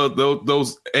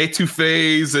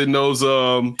etouffees and those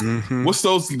what's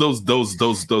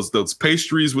those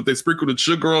pastries with they sprinkle the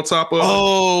sugar on top of?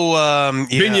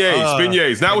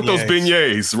 Beignets. Not with those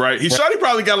beignets, right? He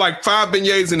probably got like 5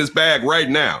 beignets in his bag right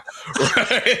now.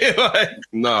 Right?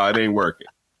 No, it ain't working.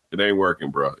 It ain't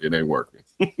working, bro. It ain't working.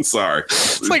 Sorry.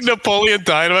 It's like Napoleon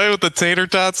Dynamite with the tater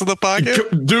tots in the pocket.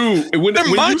 Dude,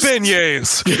 they're my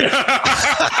beignets.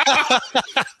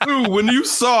 Dude, when you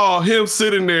saw him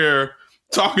sitting there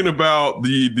talking about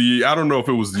the I don't know if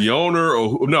it was the owner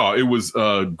or no, it was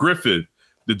Griffin,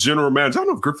 the general manager. I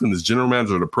don't know if Griffin is general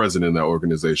manager or the president of that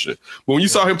organization. But when you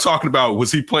saw him talking about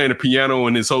was he playing a piano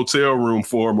in his hotel room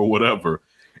for him or whatever,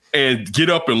 and get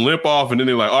up and limp off, and then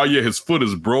they're like, oh, yeah, his foot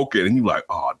is broken. And you're like,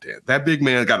 oh, damn, that big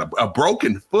man got a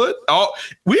broken foot? Oh,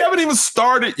 we haven't even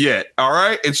started yet, all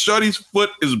right? And Shuddy's foot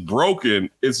is broken.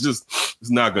 It's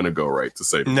not going to go right, to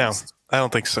say the least. I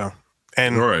don't think so.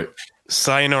 And all right.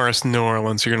 sayonara, New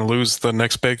Orleans. You're going to lose the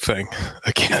next big thing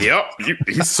again. Yep,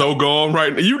 he's so gone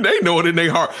right now. They know it in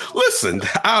their heart. Listen,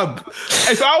 if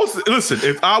I was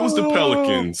the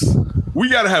Pelicans, we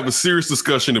got to have a serious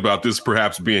discussion about this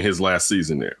perhaps being his last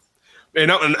season there.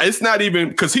 And it's not even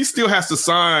because he still has to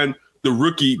sign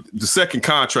the second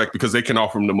contract because they can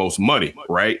offer him the most money,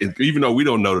 right? And even though we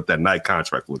don't know what that Nike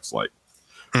contract looks like.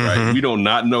 Right, we do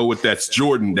not know what that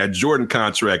Jordan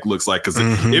contract looks like because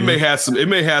it may have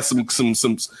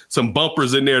some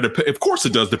bumpers in there. Of course,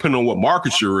 it does, depending on what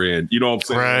market you're in. You know what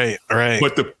I'm saying? Right.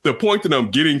 But the point that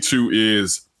I'm getting to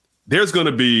is there's going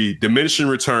to be diminishing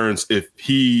returns if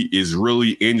he is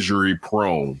really injury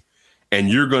prone, and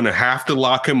you're going to have to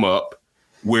lock him up.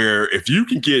 Where if you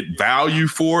can get value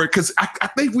for it, because I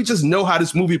think we just know how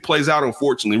this movie plays out.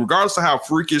 Unfortunately, regardless of how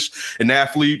freakish an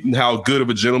athlete and how good of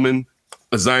a gentleman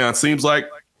Zion seems like,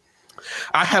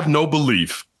 I have no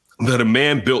belief that a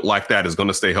man built like that is going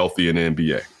to stay healthy in the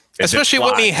NBA. Especially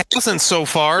when he hasn't so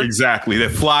far. Exactly.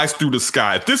 That flies through the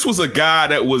sky. If this was a guy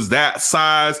that was that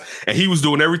size and he was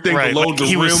doing everything below like the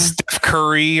he rim. Was Steph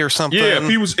Curry or something. Yeah,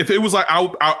 if it was like,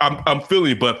 I'm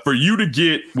feeling, but for you to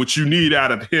get what you need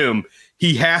out of him,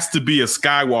 he has to be a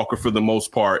Skywalker for the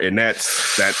most part. And that's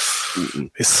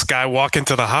He's skywalking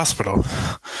to the hospital.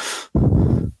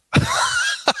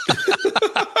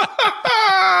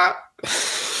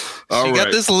 You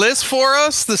got this list for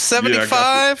us? The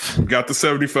 75? Yeah, got the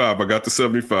 75. I got the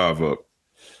 75 up.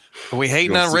 Are we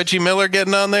hating on Reggie Miller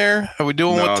getting on there? Are we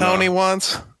doing what Tony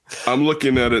wants? I'm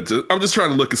looking at it. I'm just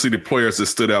trying to look and see the players that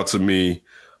stood out to me.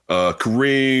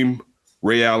 Kareem,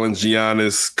 Ray Allen,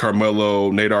 Giannis,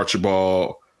 Carmelo, Nate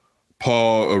Archibald,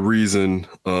 Paul Arizin,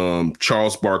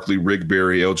 Charles Barkley, Rick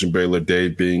Barry, Elgin Baylor,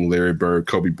 Dave Bing, Larry Bird,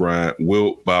 Kobe Bryant,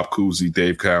 Wilt, Bob Cousy,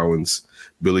 Dave Cowens,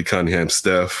 Billy Cunningham,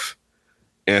 Steph,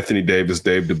 Anthony Davis,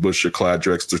 Dave DeBusschere, Clyde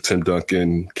Drexler, Tim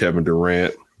Duncan, Kevin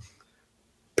Durant,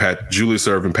 Julius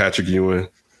Erving, Patrick Ewing,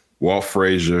 Walt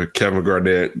Frazier, Kevin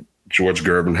Garnett, George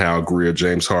Gervin, Hal Greer,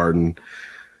 James Harden,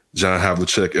 John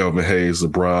Havlicek, Elvin Hayes,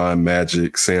 LeBron,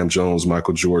 Magic, Sam Jones,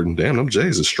 Michael Jordan. Damn, them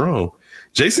J's are strong.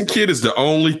 Jason Kidd is the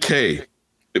only K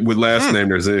with last name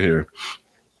that's in here.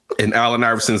 And Allen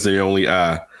Iverson's the only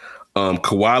I.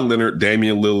 Kawhi Leonard,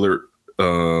 Damian Lillard,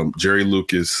 Jerry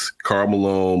Lucas, Karl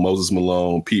Malone, Moses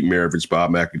Malone, Pete Maravich,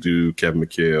 Bob McAdoo, Kevin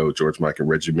McHale, George Mikan,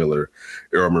 Reggie Miller,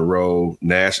 Earl Monroe,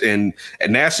 Nash, and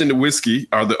Nash and the Whiskey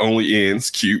are the only ends.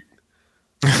 Cute.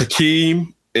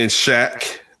 Hakeem and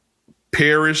Shaq,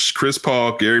 Parrish, Chris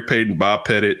Paul, Gary Payton, Bob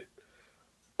Pettit,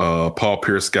 Paul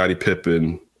Pierce, Scottie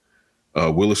Pippen,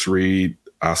 Willis Reed,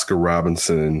 Oscar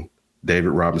Robinson, David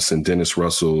Robinson, Dennis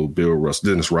Rodman, Bill Russell,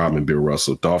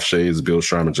 Dolph Schayes, Bill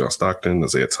Sharman, John Stockton,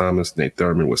 Isaiah Thomas, Nate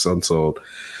Thurman, Wes Unseld,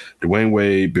 Dwayne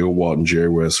Wade, Bill Walton, Jerry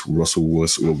West, Russell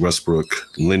Westbrook,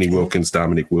 Lenny Wilkins,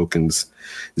 Dominic Wilkins,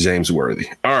 James Worthy.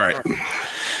 All right.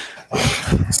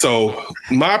 So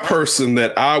my person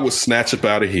that I would snatch up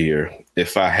out of here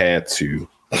if I had to.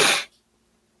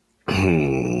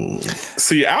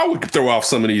 See, I would throw off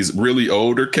some of these really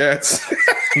older cats.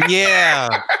 Yeah.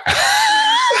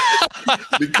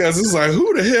 Because it's like,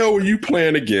 who the hell were you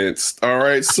playing against? All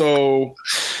right, so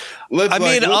of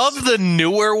the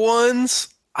newer ones,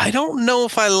 I don't know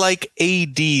if I like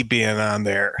AD being on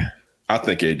there. I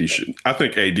think AD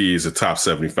is a top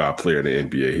 75 player in the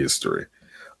NBA history.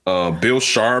 Bill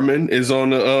Sharman is on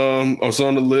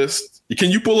the list. Can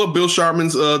you pull up Bill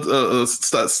Sharman's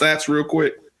stats real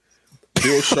quick?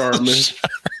 Bill Sharman.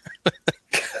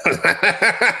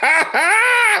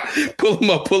 Pull him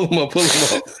up.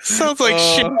 Sounds like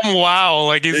wow,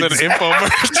 like he's an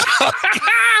infomercial.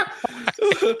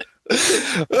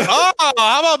 Oh,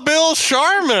 how about Bill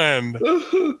Sharman?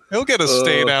 He'll get a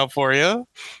state out for you.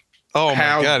 Oh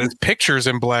my God, his picture's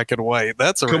in black and white.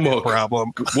 That's a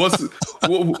problem.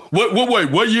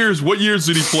 What years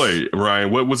did he play,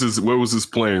 Ryan? What was his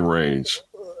playing range?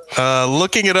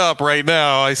 Looking it up right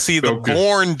now, I see the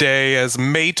born day as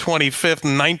May 25th,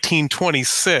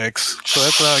 1926. So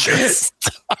that's not good.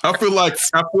 I feel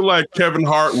like Kevin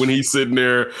Hart when he's sitting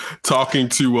there talking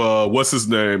to what's his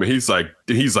name, and he's like,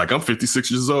 I'm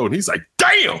 56 years old, and he's like,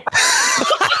 damn.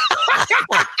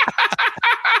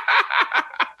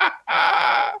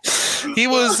 He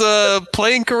was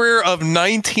playing career of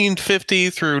 1950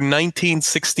 through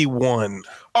 1961.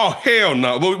 Oh, hell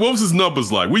no. What was his numbers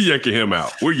like? We're yanking him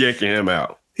out.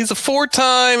 He's a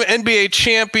 4-time NBA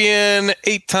champion,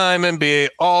 8-time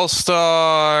NBA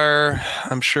All-Star.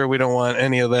 I'm sure we don't want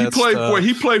any of that.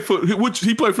 He played for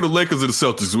the Lakers or the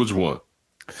Celtics. Which one?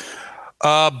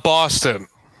 Boston.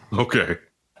 Okay.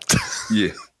 Yeah.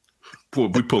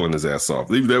 We pulling his ass off.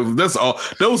 That's all.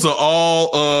 Those are all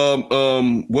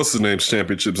what's the name's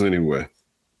championships anyway.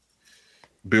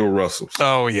 Bill Russell's.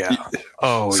 Oh yeah.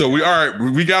 Oh. So we all right.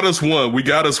 We got us one.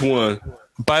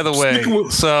 By the way,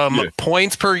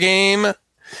 points per game.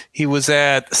 He was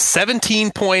at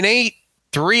 17.8,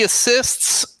 3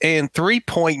 assists, and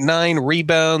 3.9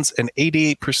 rebounds, and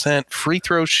 88% free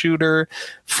throw shooter,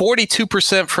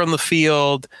 42% from the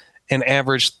field, and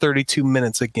averaged 32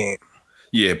 minutes a game.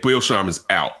 Yeah, Bill Sharman's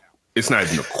out. It's not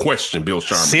even a question. Bill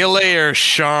Sharman. See you later,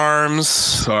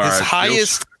 Sharms. His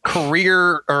highest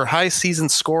career or high season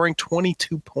scoring,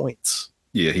 22 points.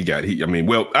 Yeah,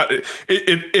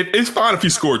 it's fine if he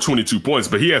scored 22 points,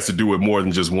 but he has to do it more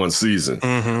than just one season.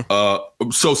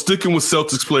 Mm-hmm. So sticking with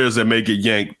Celtics players that may get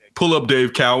yanked, pull up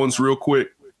Dave Cowens real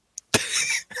quick.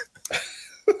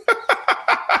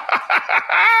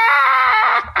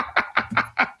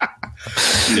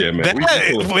 Yeah, man.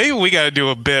 Maybe we got to do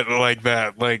a bit like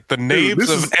that, like the names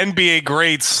of NBA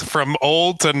greats from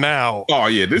old to now. Oh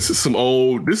yeah, this is some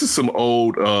old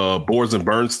Boers and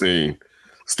Bernstein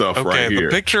stuff right here.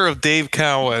 The picture of Dave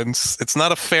Cowens, it's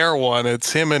not a fair one.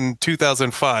 It's him in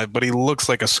 2005, but he looks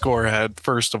like a scorehead,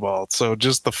 first of all. So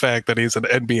just the fact that he's an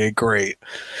NBA great.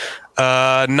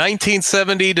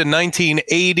 1970 to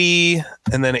 1980,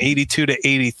 and then 82 to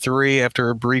 83 after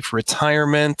a brief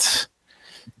retirement.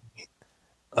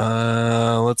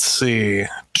 Let's see.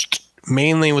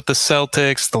 Mainly with the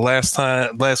Celtics. The last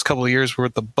couple of years were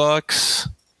with the Bucks.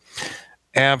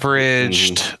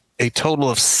 Averaged a total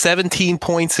of 17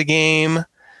 points a game,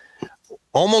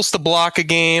 almost a block a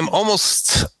game, one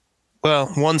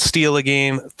steal a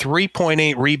game,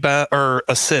 3.8 rebound or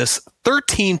assists,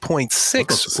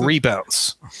 13.6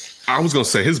 rebounds. I was gonna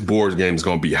say his board game is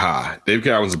gonna be high. Dave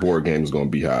Cowens' board game is gonna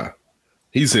be high.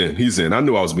 He's in. I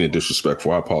knew I was being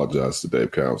disrespectful. I apologize to Dave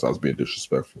Cowens. I was being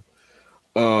disrespectful.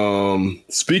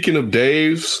 Speaking of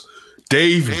Dave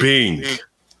Bing.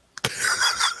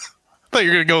 I thought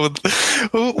you were gonna go with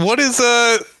what is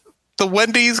the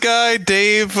Wendy's guy,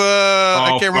 Dave?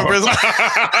 I can't remember his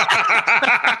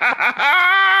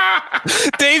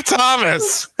Dave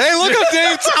Thomas. Hey, look at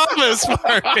Dave Thomas.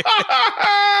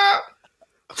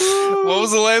 What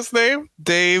was the last name?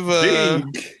 Dave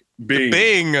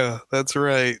Bing. That's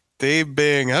right, Dave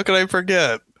Bing. How could I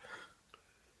forget?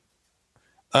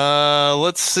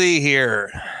 Let's see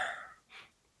here.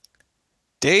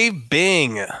 Dave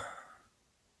Bing.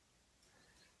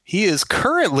 He is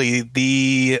currently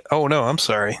I'm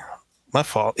sorry. My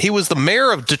fault. He was the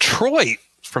mayor of Detroit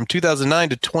from 2009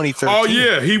 to 2013. Oh,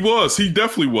 yeah, he was. He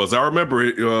definitely was. I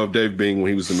remember Dave Bing when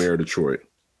he was the mayor of Detroit.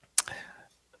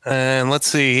 And let's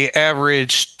see. He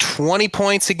averaged 20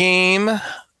 points a game,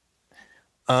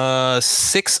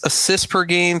 6 assists per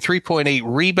game, 3.8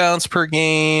 rebounds per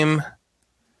game.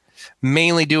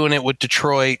 Mainly doing it with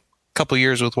Detroit. A couple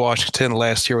years with Washington.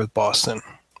 Last year with Boston.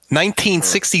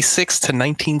 1966 to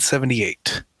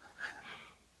 1978.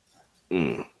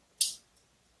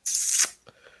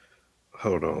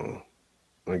 Hold on.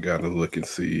 I got to look and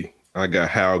see. I got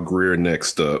Hal Greer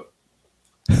next up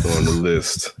on the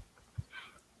list.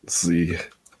 Let's see.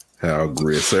 Hal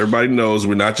Greer. So everybody knows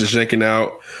we're not just yanking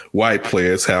out white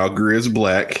players. Hal Greer is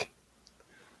black.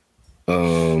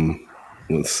 Let's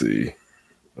see.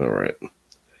 All right.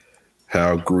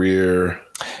 Hal Greer.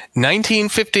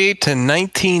 1958 to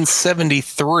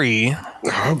 1973.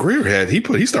 Hal Greer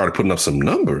he started putting up some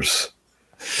numbers.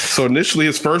 So initially,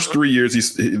 his first 3 years.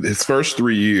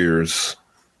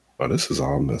 Oh, this is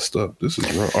all messed up. This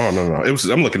is wrong. Oh no.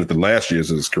 I'm looking at the last years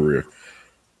of his career.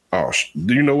 Oh,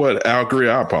 do you know what, Al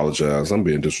Greer? I apologize. I'm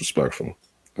being disrespectful.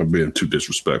 I'm being too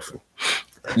disrespectful.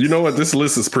 You know what? This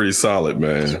list is pretty solid,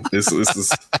 man. This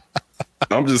is.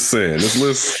 I'm just saying, this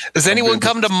list. Does anyone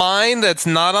come to mind that's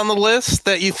not on the list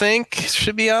that you think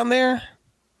should be on there?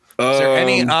 Is there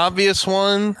any obvious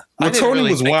one? Well, Tony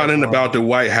was whining about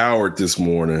Dwight Howard this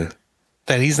morning.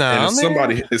 That he's not on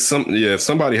there? If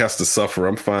somebody has to suffer,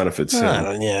 I'm fine if it's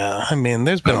him. Yeah, I mean,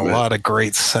 there's been a lot of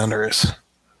great centers.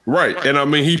 Right, and I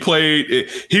mean, he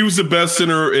was the best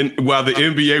center while the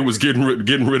NBA was getting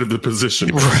rid of the position.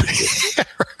 Right.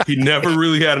 He never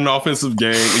really had an offensive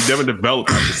game. He never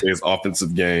developed, I should say, his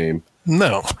offensive game.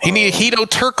 No, he needed Hedo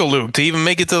Turkoglu to even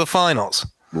make it to the finals.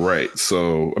 Right.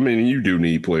 So, I mean, you do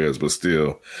need players, but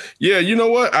still. Yeah, you know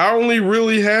what? I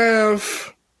only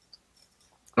have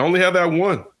that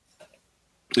one.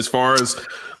 As far as,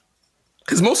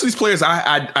 because most of these players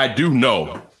I do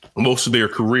know most of their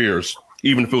careers,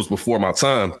 even if it was before my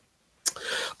time.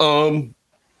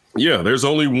 Yeah, there's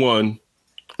only one.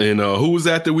 And who was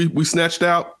that we snatched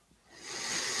out?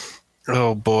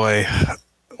 Oh boy.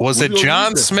 Was it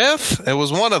John Smith? It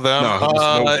was one of them.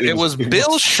 No, it was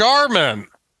Bill Sharman.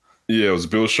 Yeah, it was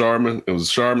Bill Sharman. It was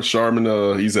Sharman.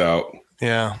 Sharman, he's out.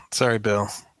 Yeah, sorry, Bill.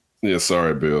 Yeah,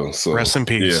 sorry, Bill. So rest in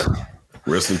peace. Yeah,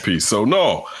 rest in peace. So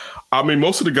no, I mean,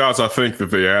 most of the guys I think that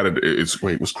they added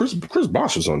was Chris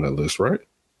Bosh is on that list, right?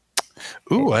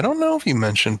 Ooh, I don't know if you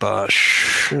mentioned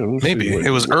Bosh. Yeah, maybe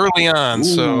it was early on.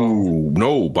 So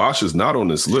no, Bosh is not on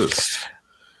this list.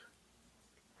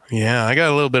 Yeah, I got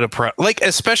a little bit of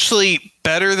especially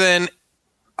better than.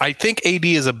 I think AD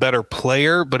is a better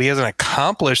player, but he hasn't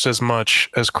accomplished as much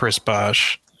as Chris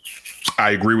Bosh. I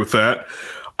agree with that.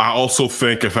 I also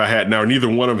think if I had now, neither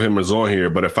one of them is on here,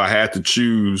 but if I had to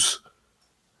choose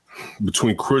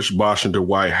between Chris Bosh and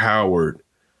Dwight Howard,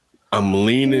 I'm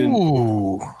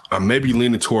maybe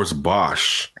leaning towards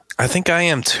Bosh. I think I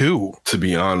am too. To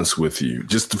be honest with you,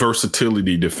 just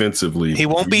versatility defensively. He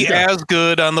won't be as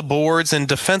good on the boards and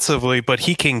defensively, but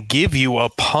he can give you a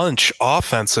punch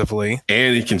offensively.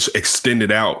 And he can extend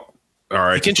it out. All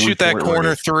right. He can shoot that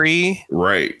corner three.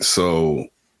 Right. So,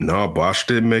 no, Bosh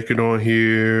didn't make it on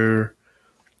here.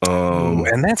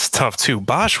 And that's tough too.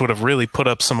 Bosh would have really put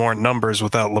up some more numbers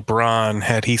without LeBron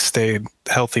had he stayed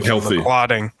healthy from the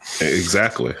clotting.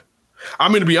 Exactly. I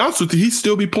mean, to be honest with you, he'd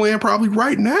still be playing probably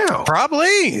right now.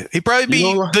 Probably. He'd probably be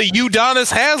the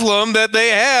Udonis Haslem that they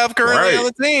have currently on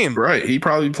the team. Right. He'd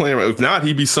probably be playing. If not,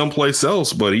 he'd be someplace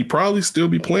else, but he'd probably still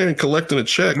be playing, collecting a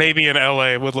check. Maybe in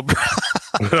LA with LeBron.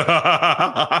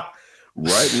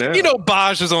 Right now. You know,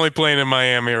 Bosh is only playing in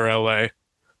Miami or LA.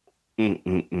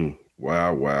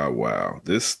 Wow.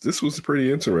 This was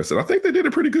pretty interesting. I think they did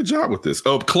a pretty good job with this.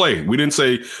 Oh, Klay. We didn't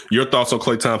say your thoughts on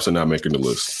Klay Thompson not making the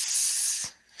list.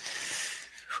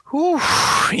 Whew.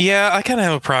 Yeah, I kind of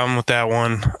have a problem with that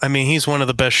one. I mean, he's one of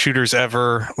the best shooters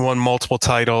ever, won multiple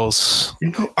titles.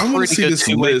 You know, I want to see this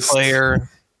list. Player.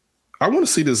 I want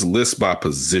to see this list by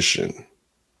position.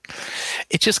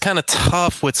 It's just kind of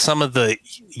tough with some of the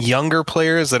younger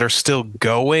players that are still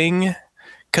going,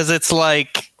 because it's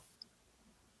like,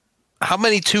 how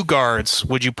many two guards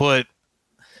would you put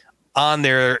on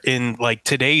there in like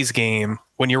today's game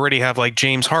when you already have like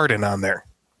James Harden on there?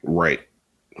 Right.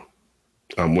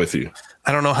 I'm with you.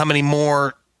 I don't know how many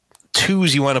more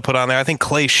twos you want to put on there. I think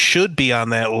Klay should be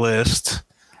on that list.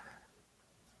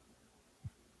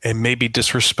 And maybe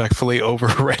disrespectfully over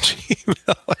Reggie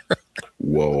Miller.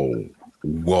 Whoa.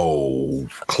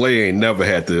 Klay ain't never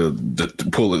had to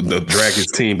drag his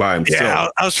team by himself. Yeah,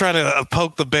 I was trying to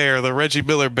poke the bear, the Reggie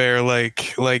Miller bear,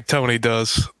 like Tony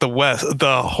does.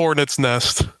 The hornet's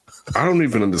nest. I don't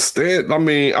even understand. I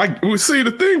mean, we see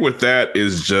the thing with that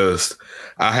is just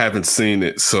I haven't seen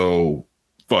it, so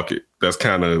fuck it. That's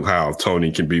kind of how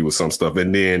Tony can be with some stuff.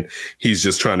 And then he's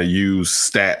just trying to use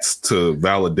stats to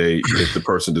validate if the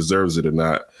person deserves it or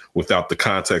not without the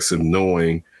context of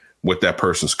knowing what that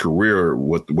person's career,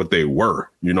 what they were.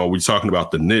 You know, we're talking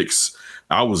about the Knicks.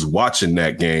 I was watching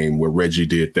that game where Reggie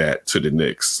did that to the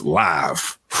Knicks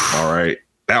live. All right.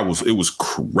 It was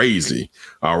crazy.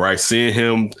 All right. Seeing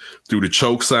him through the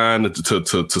choke sign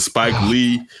to Spike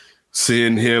Lee,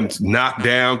 seeing him knock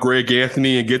down Greg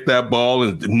Anthony and get that ball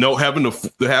and having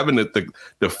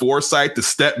the foresight to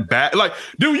step back. Like,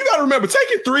 dude, you got to remember,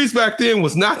 taking threes back then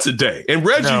was not today. And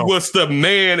Reggie was the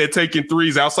man at taking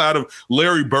threes outside of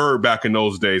Larry Bird back in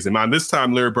those days. And by this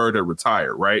time, Larry Bird had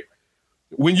retired, right?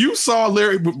 When you saw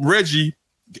Reggie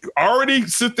already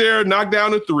sit there, knock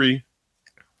down a three,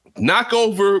 knock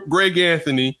over Greg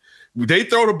Anthony, they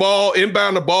throw the ball,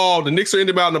 inbound the ball. The Knicks are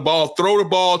inbound the ball, throw the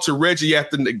ball to Reggie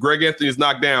after Greg Anthony is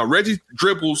knocked down. Reggie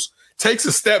dribbles, takes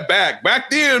a step back. Back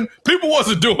then, people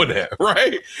wasn't doing that,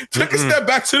 right? Took a step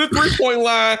back to the three-point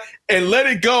line and let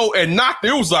it go and knocked it.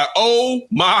 It was like, oh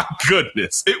my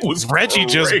goodness. It was Reggie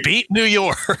crazy. Just beat New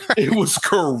York. It was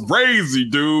crazy,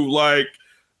 dude. Like,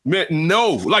 man,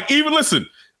 no. Like, even listen,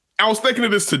 I was thinking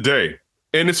of this today,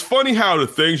 and it's funny how the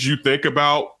things you think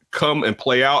about come and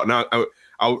play out. And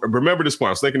I remember this point.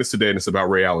 I was thinking this today, and it's about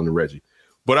Ray Allen and Reggie.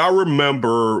 But I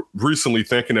remember recently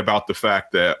thinking about the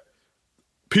fact that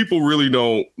people really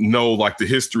don't know like the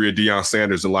history of Deion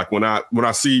Sanders. And like when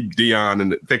I see Deion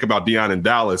and think about Deion in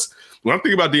Dallas, when I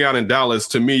think about Deion in Dallas,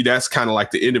 to me, that's kind of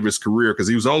like the end of his career because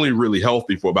he was only really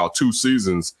healthy for about 2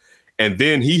 seasons. And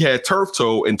then he had turf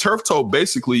toe, and turf toe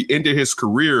basically ended his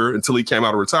career until he came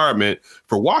out of retirement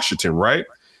for Washington, right?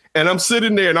 And I'm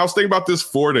sitting there, and I was thinking about this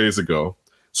 4 days ago.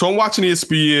 So I'm watching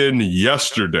ESPN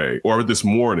yesterday or this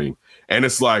morning, and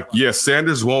it's like, yes,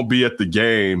 Sanders won't be at the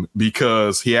game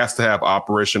because he has to have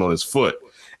operation on his foot.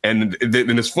 And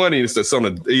it's funny, it's that's on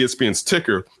the ESPN's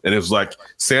ticker, and it was like,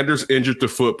 Sanders injured the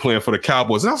foot playing for the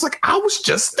Cowboys. And I was like, I was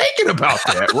just thinking about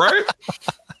that, right?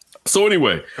 So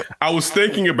anyway, I was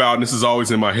thinking about, and this is always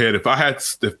in my head, if I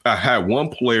had one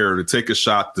player to take a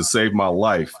shot to save my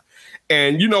life,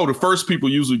 and the first people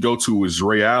usually go to is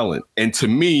Ray Allen. And to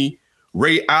me,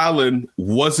 Ray Allen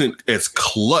wasn't as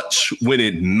clutch when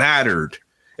it mattered.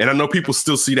 And I know people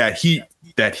still see that Heat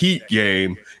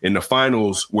game in the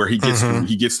finals where he gets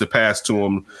the pass to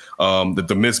him,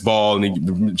 the missed ball, and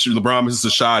LeBron misses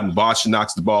a shot and Bosh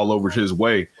knocks the ball over his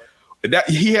way. That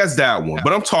he has that one,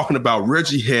 but I'm talking about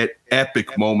Reggie had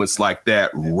epic moments like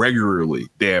that regularly,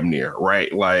 damn near,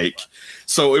 right? Like,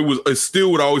 so it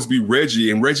still would always be Reggie,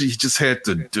 and Reggie just had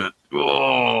to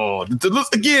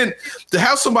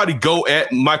have somebody go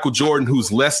at Michael Jordan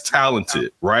who's less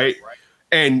talented, right?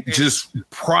 And just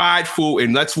prideful,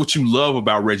 and that's what you love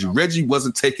about Reggie. Reggie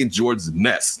wasn't taking Jordan's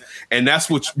mess, and that's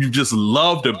what you just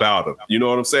loved about him. You know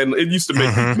what I'm saying? It used to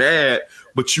make you mad,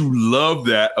 but you love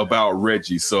that about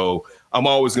Reggie. So I'm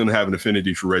always going to have an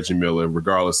affinity for Reggie Miller,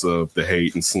 regardless of the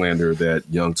hate and slander that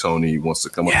young Tony wants to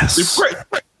come up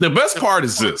with. The best part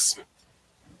is this.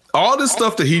 All this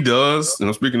stuff that he does, and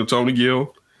I'm speaking of Tony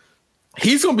Gill,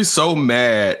 he's going to be so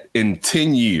mad in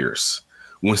 10 years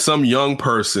when some young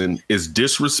person is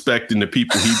disrespecting the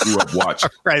people he grew up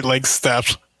watching. Right, like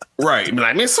Steph. Right.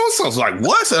 Like, man, so-and-so's like,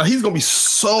 what? So he's going to be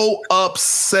so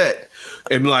upset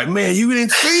and be like, man, you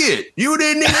didn't see it. You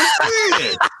didn't even see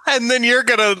it. And then you're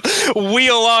going to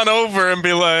wheel on over and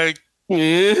be like,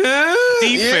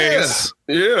 face.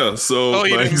 Yeah. So,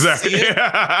 exactly.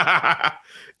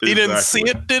 He didn't see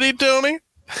it, did he, Tony?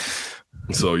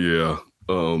 So, yeah.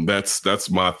 That's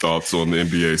my thoughts on the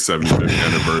NBA 75th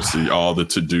anniversary. All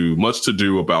the much to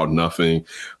do about nothing.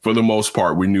 For the most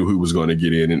part, we knew who was going to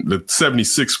get in, and the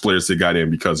 76 players that got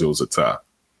in because it was a tie.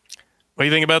 What do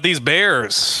you think about these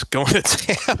Bears going to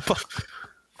Tampa?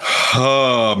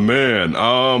 Oh man,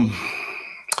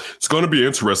 it's going to be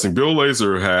interesting. Bill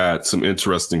Lazor had some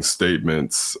interesting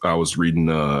statements. I was reading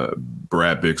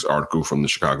Brad Bick's article from the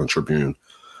Chicago Tribune.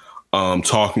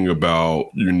 Talking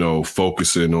about,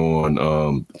 focusing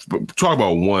on, talk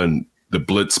about the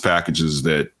blitz packages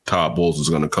that Todd Bowles is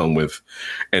going to come with.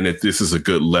 And if this is a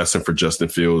good lesson for Justin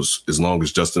Fields, as long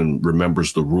as Justin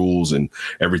remembers the rules and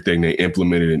everything they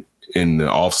implemented in the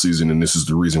offseason. And this is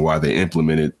the reason why they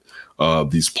implemented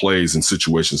these plays in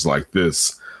situations like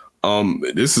this.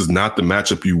 This is not the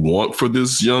matchup you want for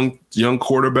this young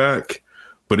quarterback.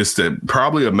 But it's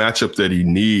probably a matchup that he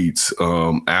needs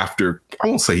after, I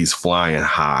won't say he's flying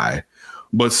high,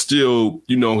 but still,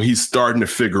 he's starting to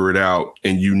figure it out,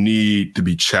 and you need to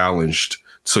be challenged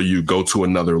so you go to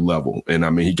another level. And I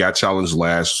mean, he got challenged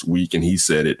last week, and he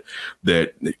said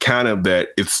that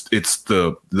it's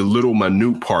the little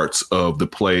minute parts of the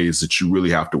plays that you really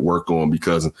have to work on,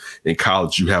 because in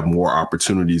college you have more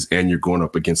opportunities and you're going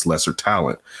up against lesser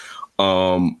talent.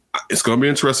 It's going to be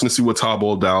interesting to see what Todd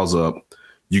Bowles dials up.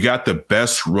 You got the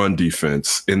best run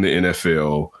defense in the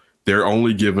NFL. They're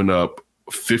only giving up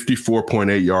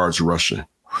 54.8 yards rushing.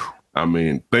 I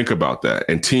mean, think about that.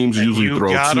 And teams usually throw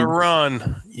two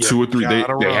or three.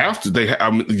 They have to.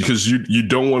 Because you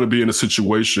don't want to be in a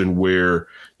situation where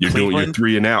you're doing your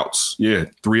 3 and outs. Yeah,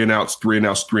 3 and outs.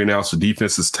 The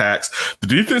defense is taxed. If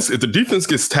the defense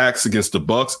gets taxed against the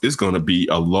Bucs, it's going to be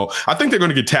a low. I think they're going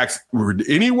to get taxed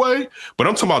anyway, but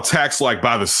I'm talking about taxed like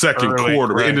by the second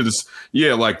quarter, right. Into this.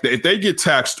 Yeah, like if they get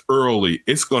taxed early,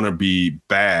 it's going to be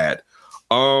bad.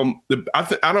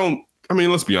 Let's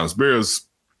be honest.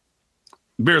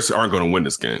 Bears aren't going to win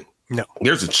this game. No,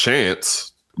 there's a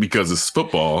chance because it's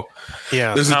football.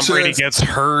 Yeah, Tom Brady gets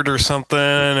hurt or something,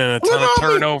 and a ton of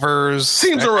turnovers.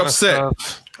 Teams are upset.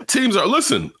 Teams are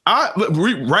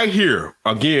right here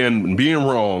again being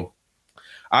wrong.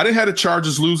 I didn't have the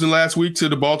Chargers losing last week to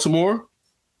the Baltimore.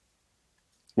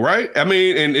 Right? I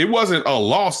mean, and it wasn't a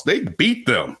loss. They beat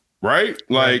them. Right?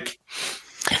 Like.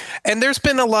 And there's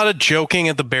been a lot of joking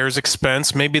at the Bears'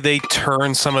 expense. Maybe they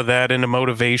turn some of that into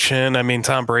motivation. I mean,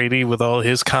 Tom Brady with all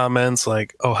his comments,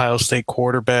 like Ohio State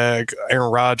quarterback,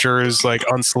 Aaron Rodgers, like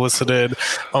unsolicited,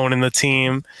 owning the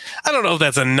team. I don't know if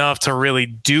that's enough to really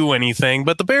do anything,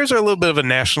 but the Bears are a little bit of a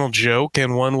national joke.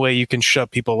 And one way you can shut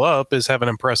people up is have an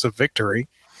impressive victory.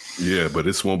 Yeah, but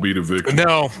this won't be the victory.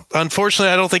 No,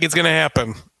 unfortunately, I don't think it's going to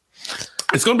happen.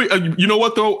 It's going to be, you know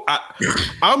what, though?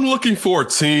 I'm looking for a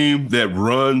team that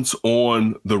runs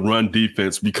on the run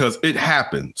defense, because it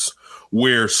happens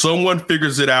where someone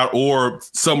figures it out or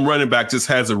some running back just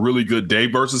has a really good day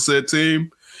versus said team.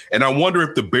 And I wonder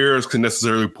if the Bears can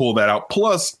necessarily pull that out.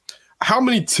 Plus, how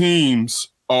many teams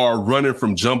are running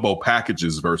from jumbo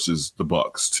packages versus the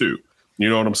Bucs, too? You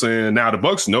know what I'm saying? Now, the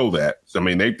Bucs know that. I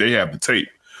mean, they have the tape.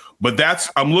 But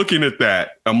I'm looking at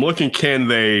that. I'm looking, can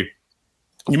they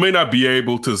You may not be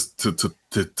able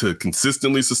to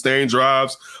consistently sustain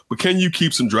drives, but can you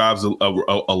keep some drives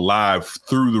alive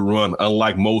through the run,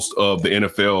 unlike most of the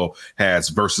NFL has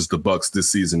versus the Bucs this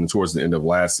season and towards the end of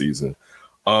last season?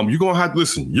 You're going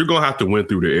to have to win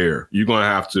through the air. You're going to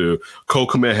have to. Cole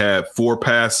Kmet had 4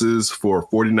 passes for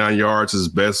 49 yards, his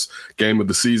best game of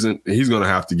the season. He's going to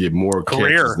have to get more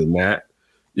catches than that.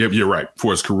 Yeah, you're right.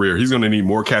 For his career, he's going to need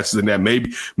more catches than that.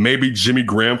 Maybe Jimmy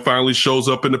Graham finally shows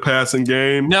up in the passing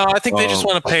game. No, I think they just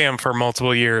want to pay him for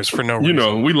multiple years for no reason. You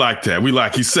know, we like that.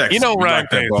 He's sexy. You know, Ryan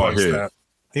Pace likes that.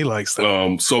 He likes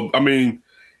that. So I mean,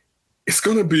 it's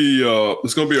going to be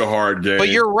a hard game. But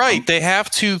you're right. They have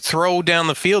to throw down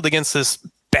the field against this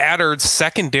battered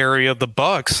secondary of the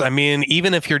Bucs. I mean,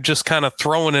 even if you're just kind of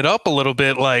throwing it up a little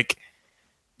bit, like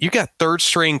you got third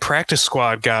string practice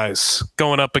squad guys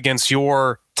going up against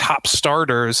your top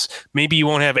starters. Maybe you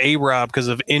won't have A-Rob because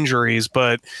of injuries,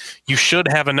 but you should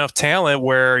have enough talent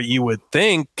where you would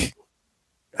think,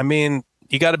 I mean,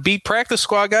 you got to beat practice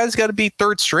squad guys, you got to beat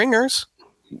third stringers.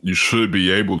 You should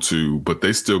be able to, but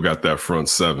they still got that front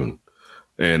 7.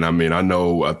 And I mean, I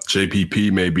know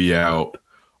JPP may be out.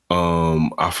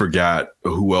 I forgot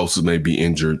who else may be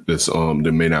injured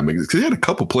that may not make it. Because they had a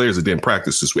couple players that didn't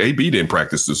practice this week. AB didn't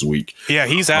practice this week. Yeah,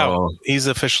 he's out. He's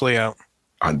officially out.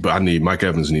 Mike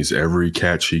Evans needs every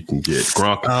catch he can get.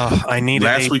 Gronk.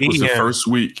 Last week was the first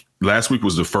week. Last week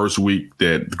was the first week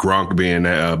that Gronk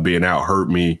being out hurt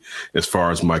me as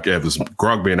far as Mike Evans.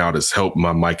 Gronk being out has helped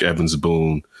my Mike Evans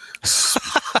boom.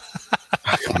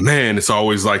 Man, it's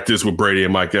always like this with Brady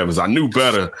and Mike Evans. I knew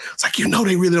better. It's like,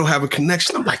 they really don't have a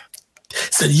connection. I'm like,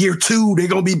 it's year 2. They're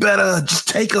going to be better. Just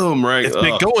take them, right? It's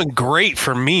been going great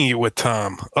for me with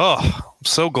Tom. Oh, I'm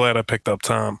so glad I picked up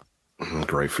Tom.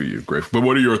 Great for you. Great. But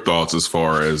what are your thoughts as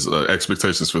far as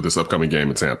expectations for this upcoming game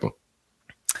in Tampa?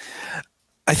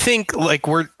 I think like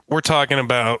we're talking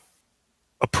about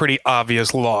a pretty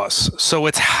obvious loss. So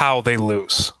it's how they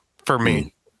lose for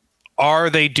me.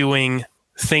 Are they doing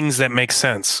things that make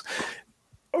sense?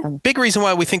 A big reason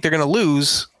why we think they're going to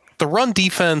lose, the run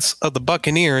defense of the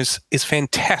Buccaneers is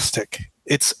fantastic.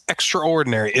 It's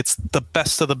extraordinary. It's the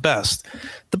best of the best.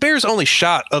 The Bears' only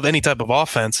shot of any type of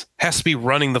offense has to be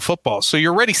running the football. So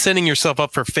you're already setting yourself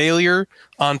up for failure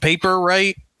on paper,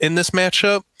 right, in this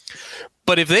matchup.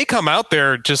 But if they come out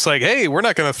there just like, hey, we're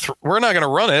not going to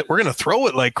run it. We're going to throw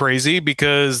it like crazy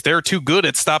because they're too good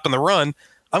at stopping the run.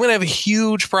 I'm going to have a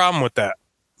huge problem with that.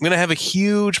 I'm going to have a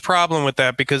huge problem with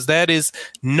that because that is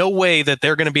no way that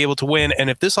they're going to be able to win. And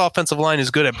if this offensive line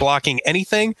is good at blocking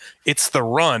anything, it's the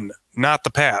run, not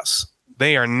the pass.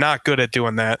 They are not good at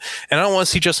doing that. And I don't want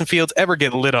to see Justin Fields ever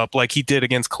get lit up like he did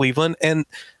against Cleveland. And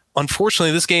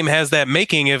unfortunately, this game has that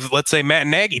making if, let's say, Matt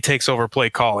Nagy takes over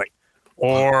play calling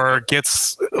or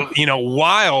gets,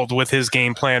 wild with his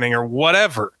game planning or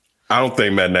whatever. I don't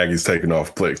think Matt Nagy's taking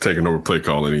over play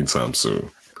calling anytime soon.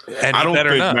 I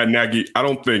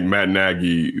don't think Matt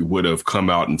Nagy would have come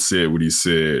out and said what he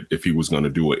said if he was going to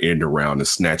do an end around and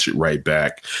snatch it right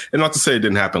back. And not to say it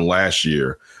didn't happen last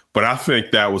year, but I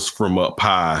think that was from up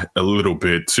high a little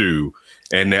bit too.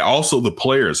 And then also the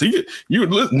players.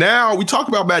 Now we talk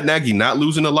about Matt Nagy not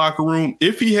losing the locker room.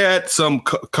 If he had some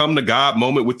come to God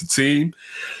moment with the team,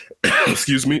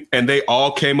 excuse me, and they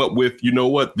all came up with, you know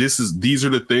what, these are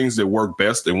the things that work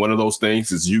best. And one of those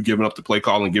things is you giving up the play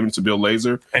call and giving it to Bill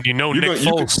Lazor. And Nick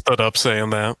Foles stood up saying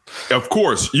that. Of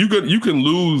course, you can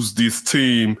lose this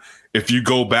team if you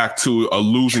go back to a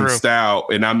losing style,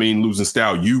 and I mean losing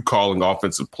style, you calling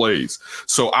offensive plays.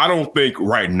 So I don't think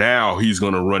right now he's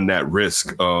going to run that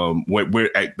risk when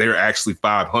they're actually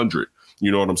 500.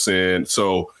 You know what I'm saying?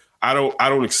 So I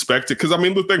don't expect it because, I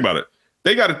mean, look, think about it.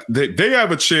 They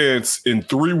have a chance in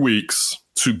 3 weeks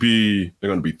to be, they're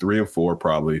going to be 3-4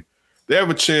 probably. They have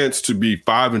a chance to be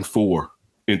 5-4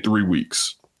 in 3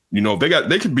 weeks.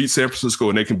 They can beat San Francisco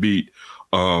and they can beat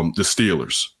the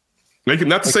Steelers. They can,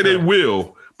 not to say they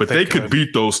will, but they could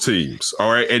beat those teams.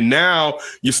 All right. And now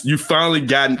you finally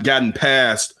gotten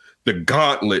past the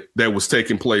gauntlet that was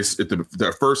taking place at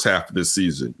the first half of this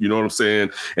season. You know what I'm saying?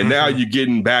 And now you're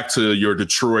getting back to your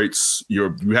Detroits. You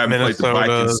haven't played the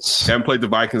Vikings. Haven't played the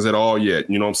Vikings at all yet.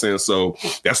 You know what I'm saying? So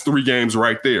that's 3 games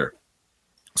right there.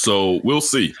 So we'll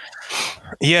see.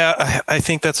 Yeah, I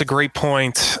think that's a great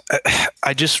point.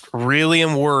 I just really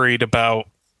am worried about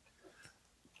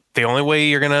the only way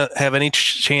you're going to have any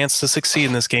chance to succeed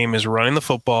in this game is running the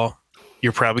football.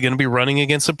 You're probably going to be running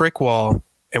against a brick wall.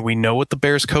 And we know with the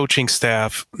Bears coaching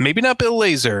staff, maybe not Bill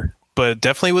Lazor, but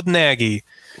definitely with Nagy,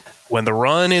 when the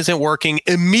run isn't working,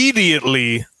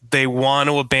 immediately they want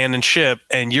to abandon ship.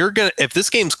 And if this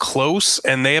game's close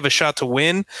and they have a shot to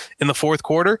win in the fourth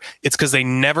quarter, it's because they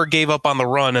never gave up on the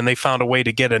run and they found a way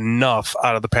to get enough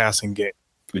out of the passing game.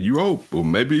 You hope. Well,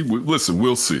 maybe. Listen,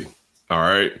 we'll see. All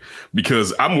right.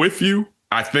 Because I'm with you.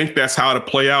 I think that's how to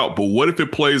play out. But what if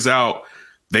it plays out?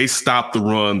 They stopped the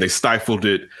run. They stifled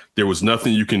it. There was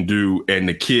nothing you can do. And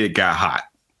the kid got hot.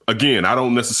 Again, I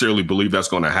don't necessarily believe that's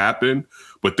going to happen,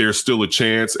 but there's still a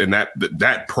chance. And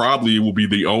that probably will be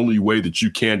the only way that you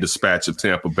can dispatch of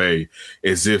Tampa Bay,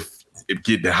 is if it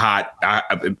getting hot.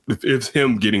 If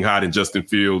him getting hot in Justin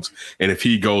Fields, and if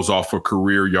he goes off for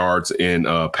career yards in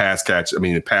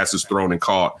passes thrown and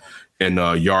caught and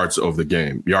yards over the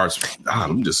game. Yards.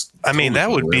 That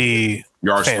would be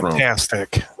yards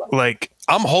fantastic. Thrown. Like,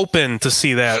 I'm hoping to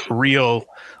see that real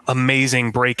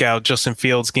amazing breakout Justin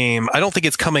Fields game. I don't think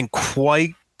it's coming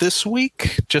quite this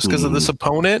week just because of this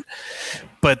opponent,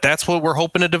 but that's what we're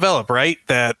hoping to develop, right?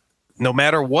 That no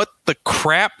matter what the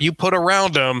crap you put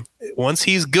around him, once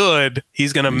he's good,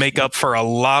 he's going to make up for a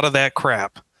lot of that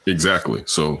crap. Exactly.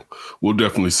 So we'll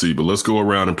definitely see, but let's go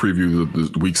around and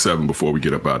preview the week 7 before we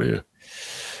get up out of here.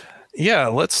 Yeah,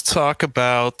 let's talk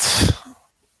about,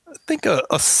 I think,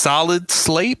 a solid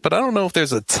slate, but I don't know if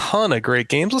there's a ton of great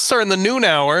games. Let's start in the noon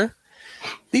hour.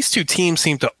 These two teams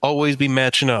seem to always be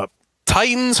matching up.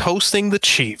 Titans hosting the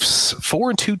Chiefs.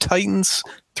 4-2 Titans,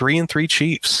 3-3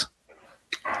 Chiefs.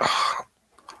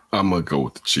 I'm going to go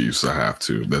with the Chiefs. I have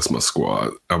to. That's my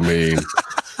squad. I mean,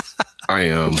 I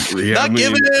am. Yeah,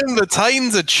 giving the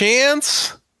Titans a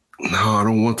chance? No, I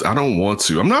don't want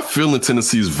to. I'm not feeling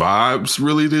Tennessee's vibes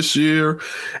really this year.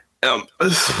 I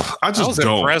was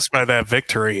impressed by that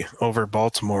victory over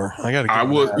Baltimore. I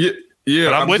would. Yeah,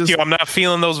 but I'm with you. I'm not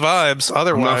feeling those vibes.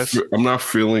 Otherwise, I'm not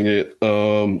feeling it.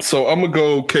 So I'm gonna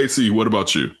go KC. What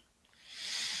about you?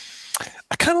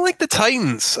 I kind of like the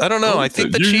Titans. I don't know. I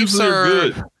think the Chiefs are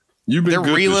good. They're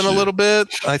reeling a little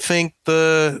bit. I think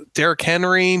the Derrick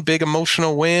Henry big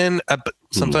emotional win. But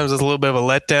sometimes it's a little bit of a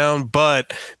letdown,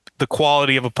 but the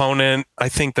quality of opponent, I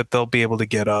think that they'll be able to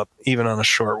get up even on a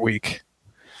short week.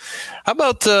 How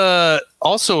about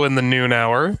also in the noon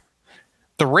hour,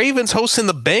 the Ravens hosting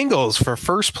the Bengals for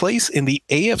first place in the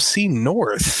AFC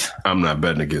North? I'm not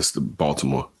betting against the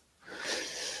Baltimore.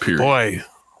 Period. Boy.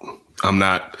 I'm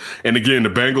not. And again, the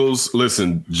Bengals,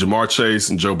 listen, Jamar Chase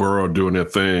and Joe Burrow are doing their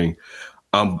thing.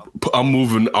 I'm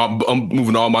moving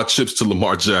all my chips to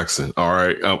Lamar Jackson. All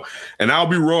right. And I'll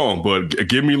be wrong, but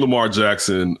give me Lamar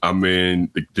Jackson. I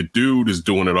mean, the dude is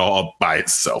doing it all by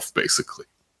itself, basically.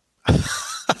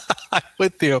 I'm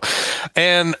with you.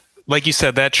 And like you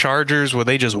said, that Chargers where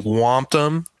they just whomped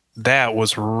them, that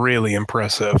was really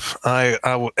impressive.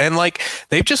 And like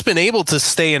they've just been able to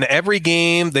stay in every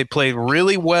game. They played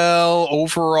really well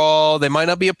overall. They might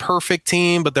not be a perfect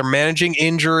team, but they're managing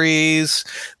injuries.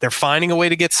 They're finding a way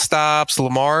to get stops.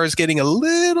 Lamar is getting a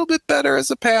little bit better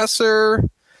as a passer,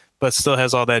 but still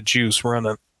has all that juice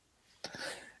running.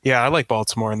 Yeah, I like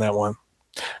Baltimore in that one.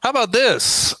 How about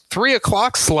this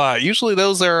 3:00 slot? Usually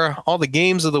those are all the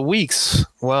games of the weeks.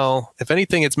 Well, if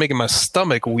anything, it's making my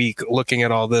stomach weak looking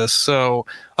at all this. So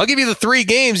I'll give you the 3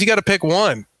 games. You got to pick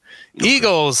one. Okay.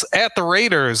 Eagles at the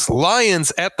Raiders,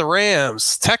 Lions at the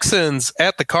Rams, Texans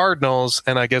at the Cardinals,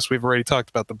 and I guess we've already talked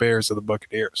about the Bears or the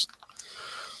Buccaneers.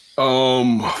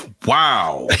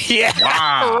 Wow. Yeah.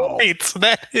 Wow. Right.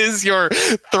 That is your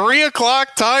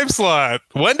 3:00 time slot.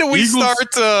 When do we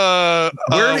start?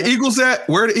 Where are the Eagles at?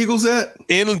 Where are the Eagles at?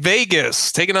 In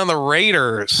Vegas, taking on the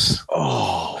Raiders.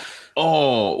 Oh,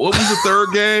 what was the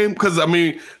third game? Because I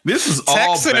mean, this is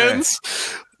Texans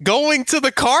all going to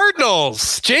the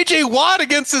Cardinals. JJ Watt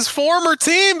against his former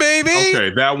team, baby.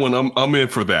 Okay, that one I'm in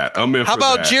for that. How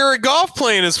about Jared Goff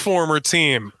playing his former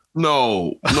team?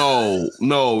 No.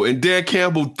 And Dan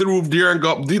Campbell threw Jared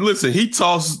Goff. Listen, he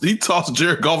tossed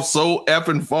Jared Goff so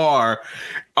effing far.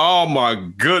 Oh my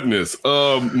goodness.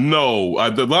 No.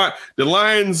 The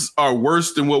Lions are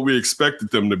worse than what we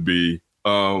expected them to be.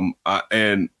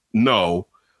 And no,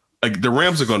 like the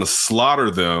Rams are going to slaughter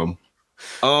them.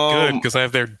 Good, because I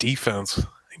have their defense. I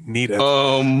need it.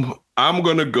 I'm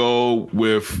going to go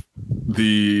with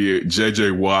the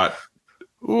JJ Watt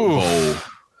bowl.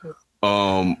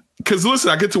 Because listen,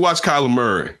 I get to watch Kyler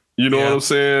Murray. You know what I'm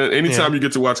saying? Anytime you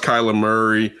get to watch Kyler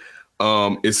Murray,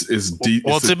 it's deep.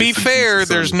 Well, to be fair,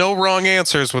 there's no wrong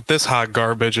answers with this hot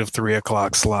garbage of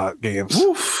 3:00 slot games.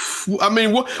 Oof. I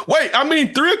mean, wait. I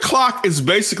mean, 3:00 is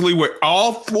basically where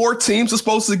all 4 teams are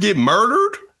supposed to get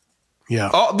murdered. Yeah.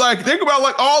 Like think about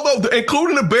like all those,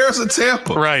 including the Bears and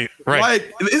Tampa. Right.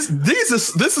 Like this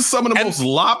is some of the most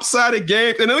lopsided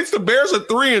games, and at least the Bears are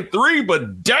 3-3.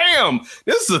 But damn,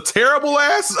 this is a terrible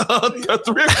ass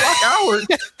 3:00 hour.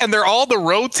 And they're all the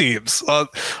road teams.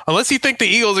 Unless you think the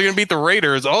Eagles are going to beat the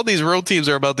Raiders, all these road teams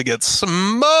are about to get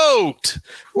smoked.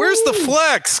 Where's the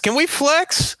flex? Can we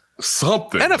flex?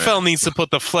 Something. NFL needs to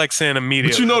put the flex in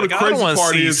immediately. But you know the crazy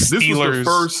part is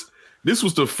this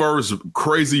was the first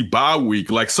crazy bye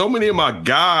week. Like so many of my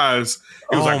guys,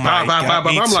 it was like bye.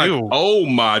 I'm like, oh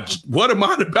my, what am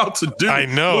I about to do? I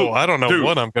know. Look, I don't know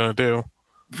what I'm gonna do.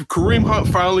 Kareem Hunt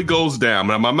finally goes down.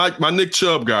 Now my Nick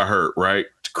Chubb got hurt, right?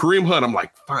 Kareem Hunt, I'm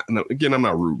like, fine. Again, I'm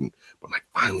not rooting, but I'm like,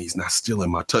 finally, he's not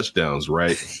stealing my touchdowns,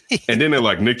 right? And then they're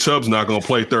like, Nick Chubb's not gonna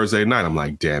play Thursday night. I'm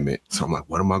like, damn it. So I'm like,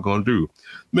 what am I gonna do?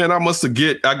 Man, I must have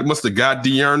got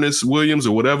Dearness Williams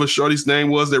or whatever Shorty's name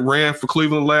was that ran for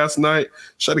Cleveland last night.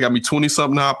 Shorty got me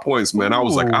 20-something high points, man. I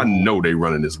was like, I know they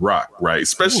running this rock, right?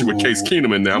 Especially with Case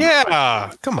Keenum in there.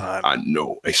 Come on. I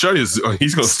know. Hey, Shorty he's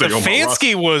gonna stay on my roster.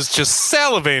 Stefanski was just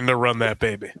salivating to run that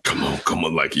baby. Come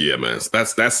on, like yeah, man.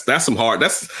 That's some hard.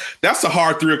 That's a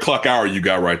hard 3:00 hour you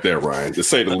got right there, Ryan, to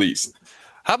say the least.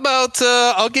 How about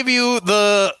I'll give you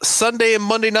the Sunday and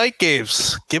Monday night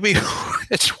games. Give me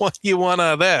which one you want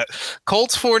out of that.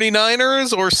 Colts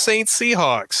 49ers or Saints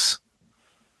Seahawks?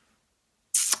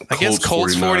 I guess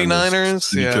Colts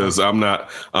 49ers. Because I'm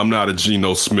not a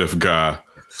Geno Smith guy.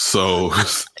 So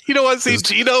you don't want to see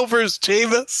Geno versus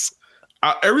Jameis?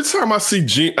 Every time I see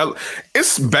Geno,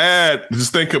 it's bad to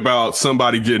just think about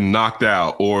somebody getting knocked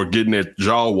out or getting their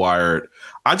jaw wired.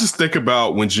 I just think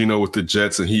about when Geno with the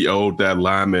Jets and he owed that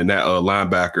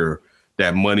linebacker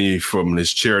that money from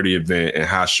his charity event and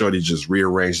how Shorty just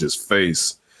rearranged his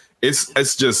face.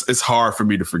 It's hard for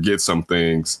me to forget some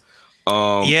things.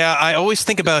 I always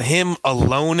think about him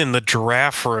alone in the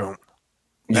draft room.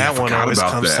 That one always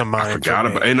comes to mind.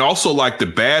 And also like the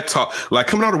bad talk, like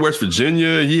coming out of West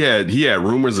Virginia, he had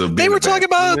rumors of they were talking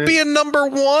about being number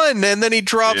 1, and then he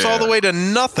drops all the way to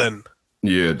nothing.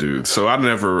 Yeah, dude. So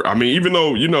even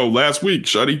though, last week,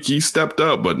 Shuddy, he stepped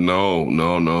up, but no.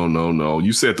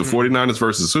 You said the 49ers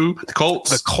versus who? The Colts?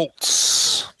 The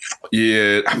Colts.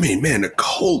 Yeah. Man, the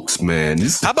Colts, man.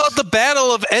 How about the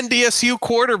battle of NDSU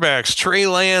quarterbacks? Trey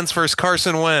Lance versus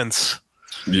Carson Wentz.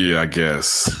 Yeah, I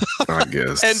guess.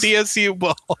 NDSU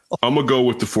ball. I'm going to go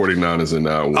with the 49ers in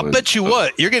that one. I'll bet you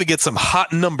what. You're going to get some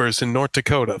hot numbers in North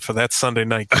Dakota for that Sunday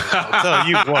night game. I'll tell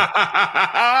you what.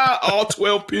 All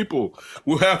 12 people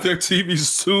will have their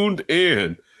TVs tuned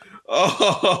in.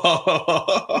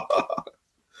 Oh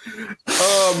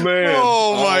man.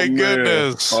 Oh my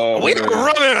goodness. We're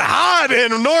running hot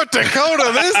in North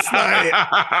Dakota this night.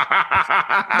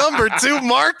 Number 2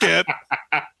 market.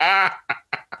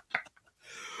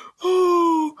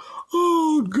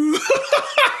 Oh, good.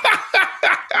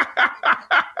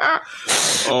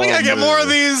 We gotta get more of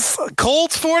these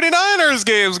Colts 49ers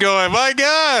games going. My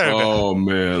God. Oh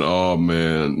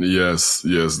man. Yes.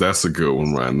 That's a good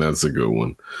one, Ryan. That's a good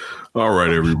one. All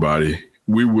right, everybody.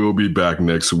 We will be back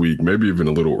next week, maybe even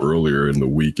a little earlier in the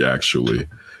week, actually,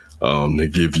 to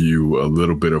give you a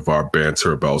little bit of our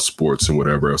banter about sports and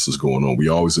whatever else is going on. We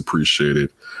always appreciate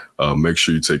it. Make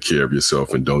sure you take care of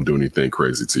yourself and don't do anything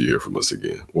crazy till you hear from us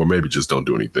again. Or maybe just don't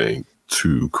do anything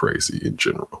too crazy in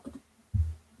general.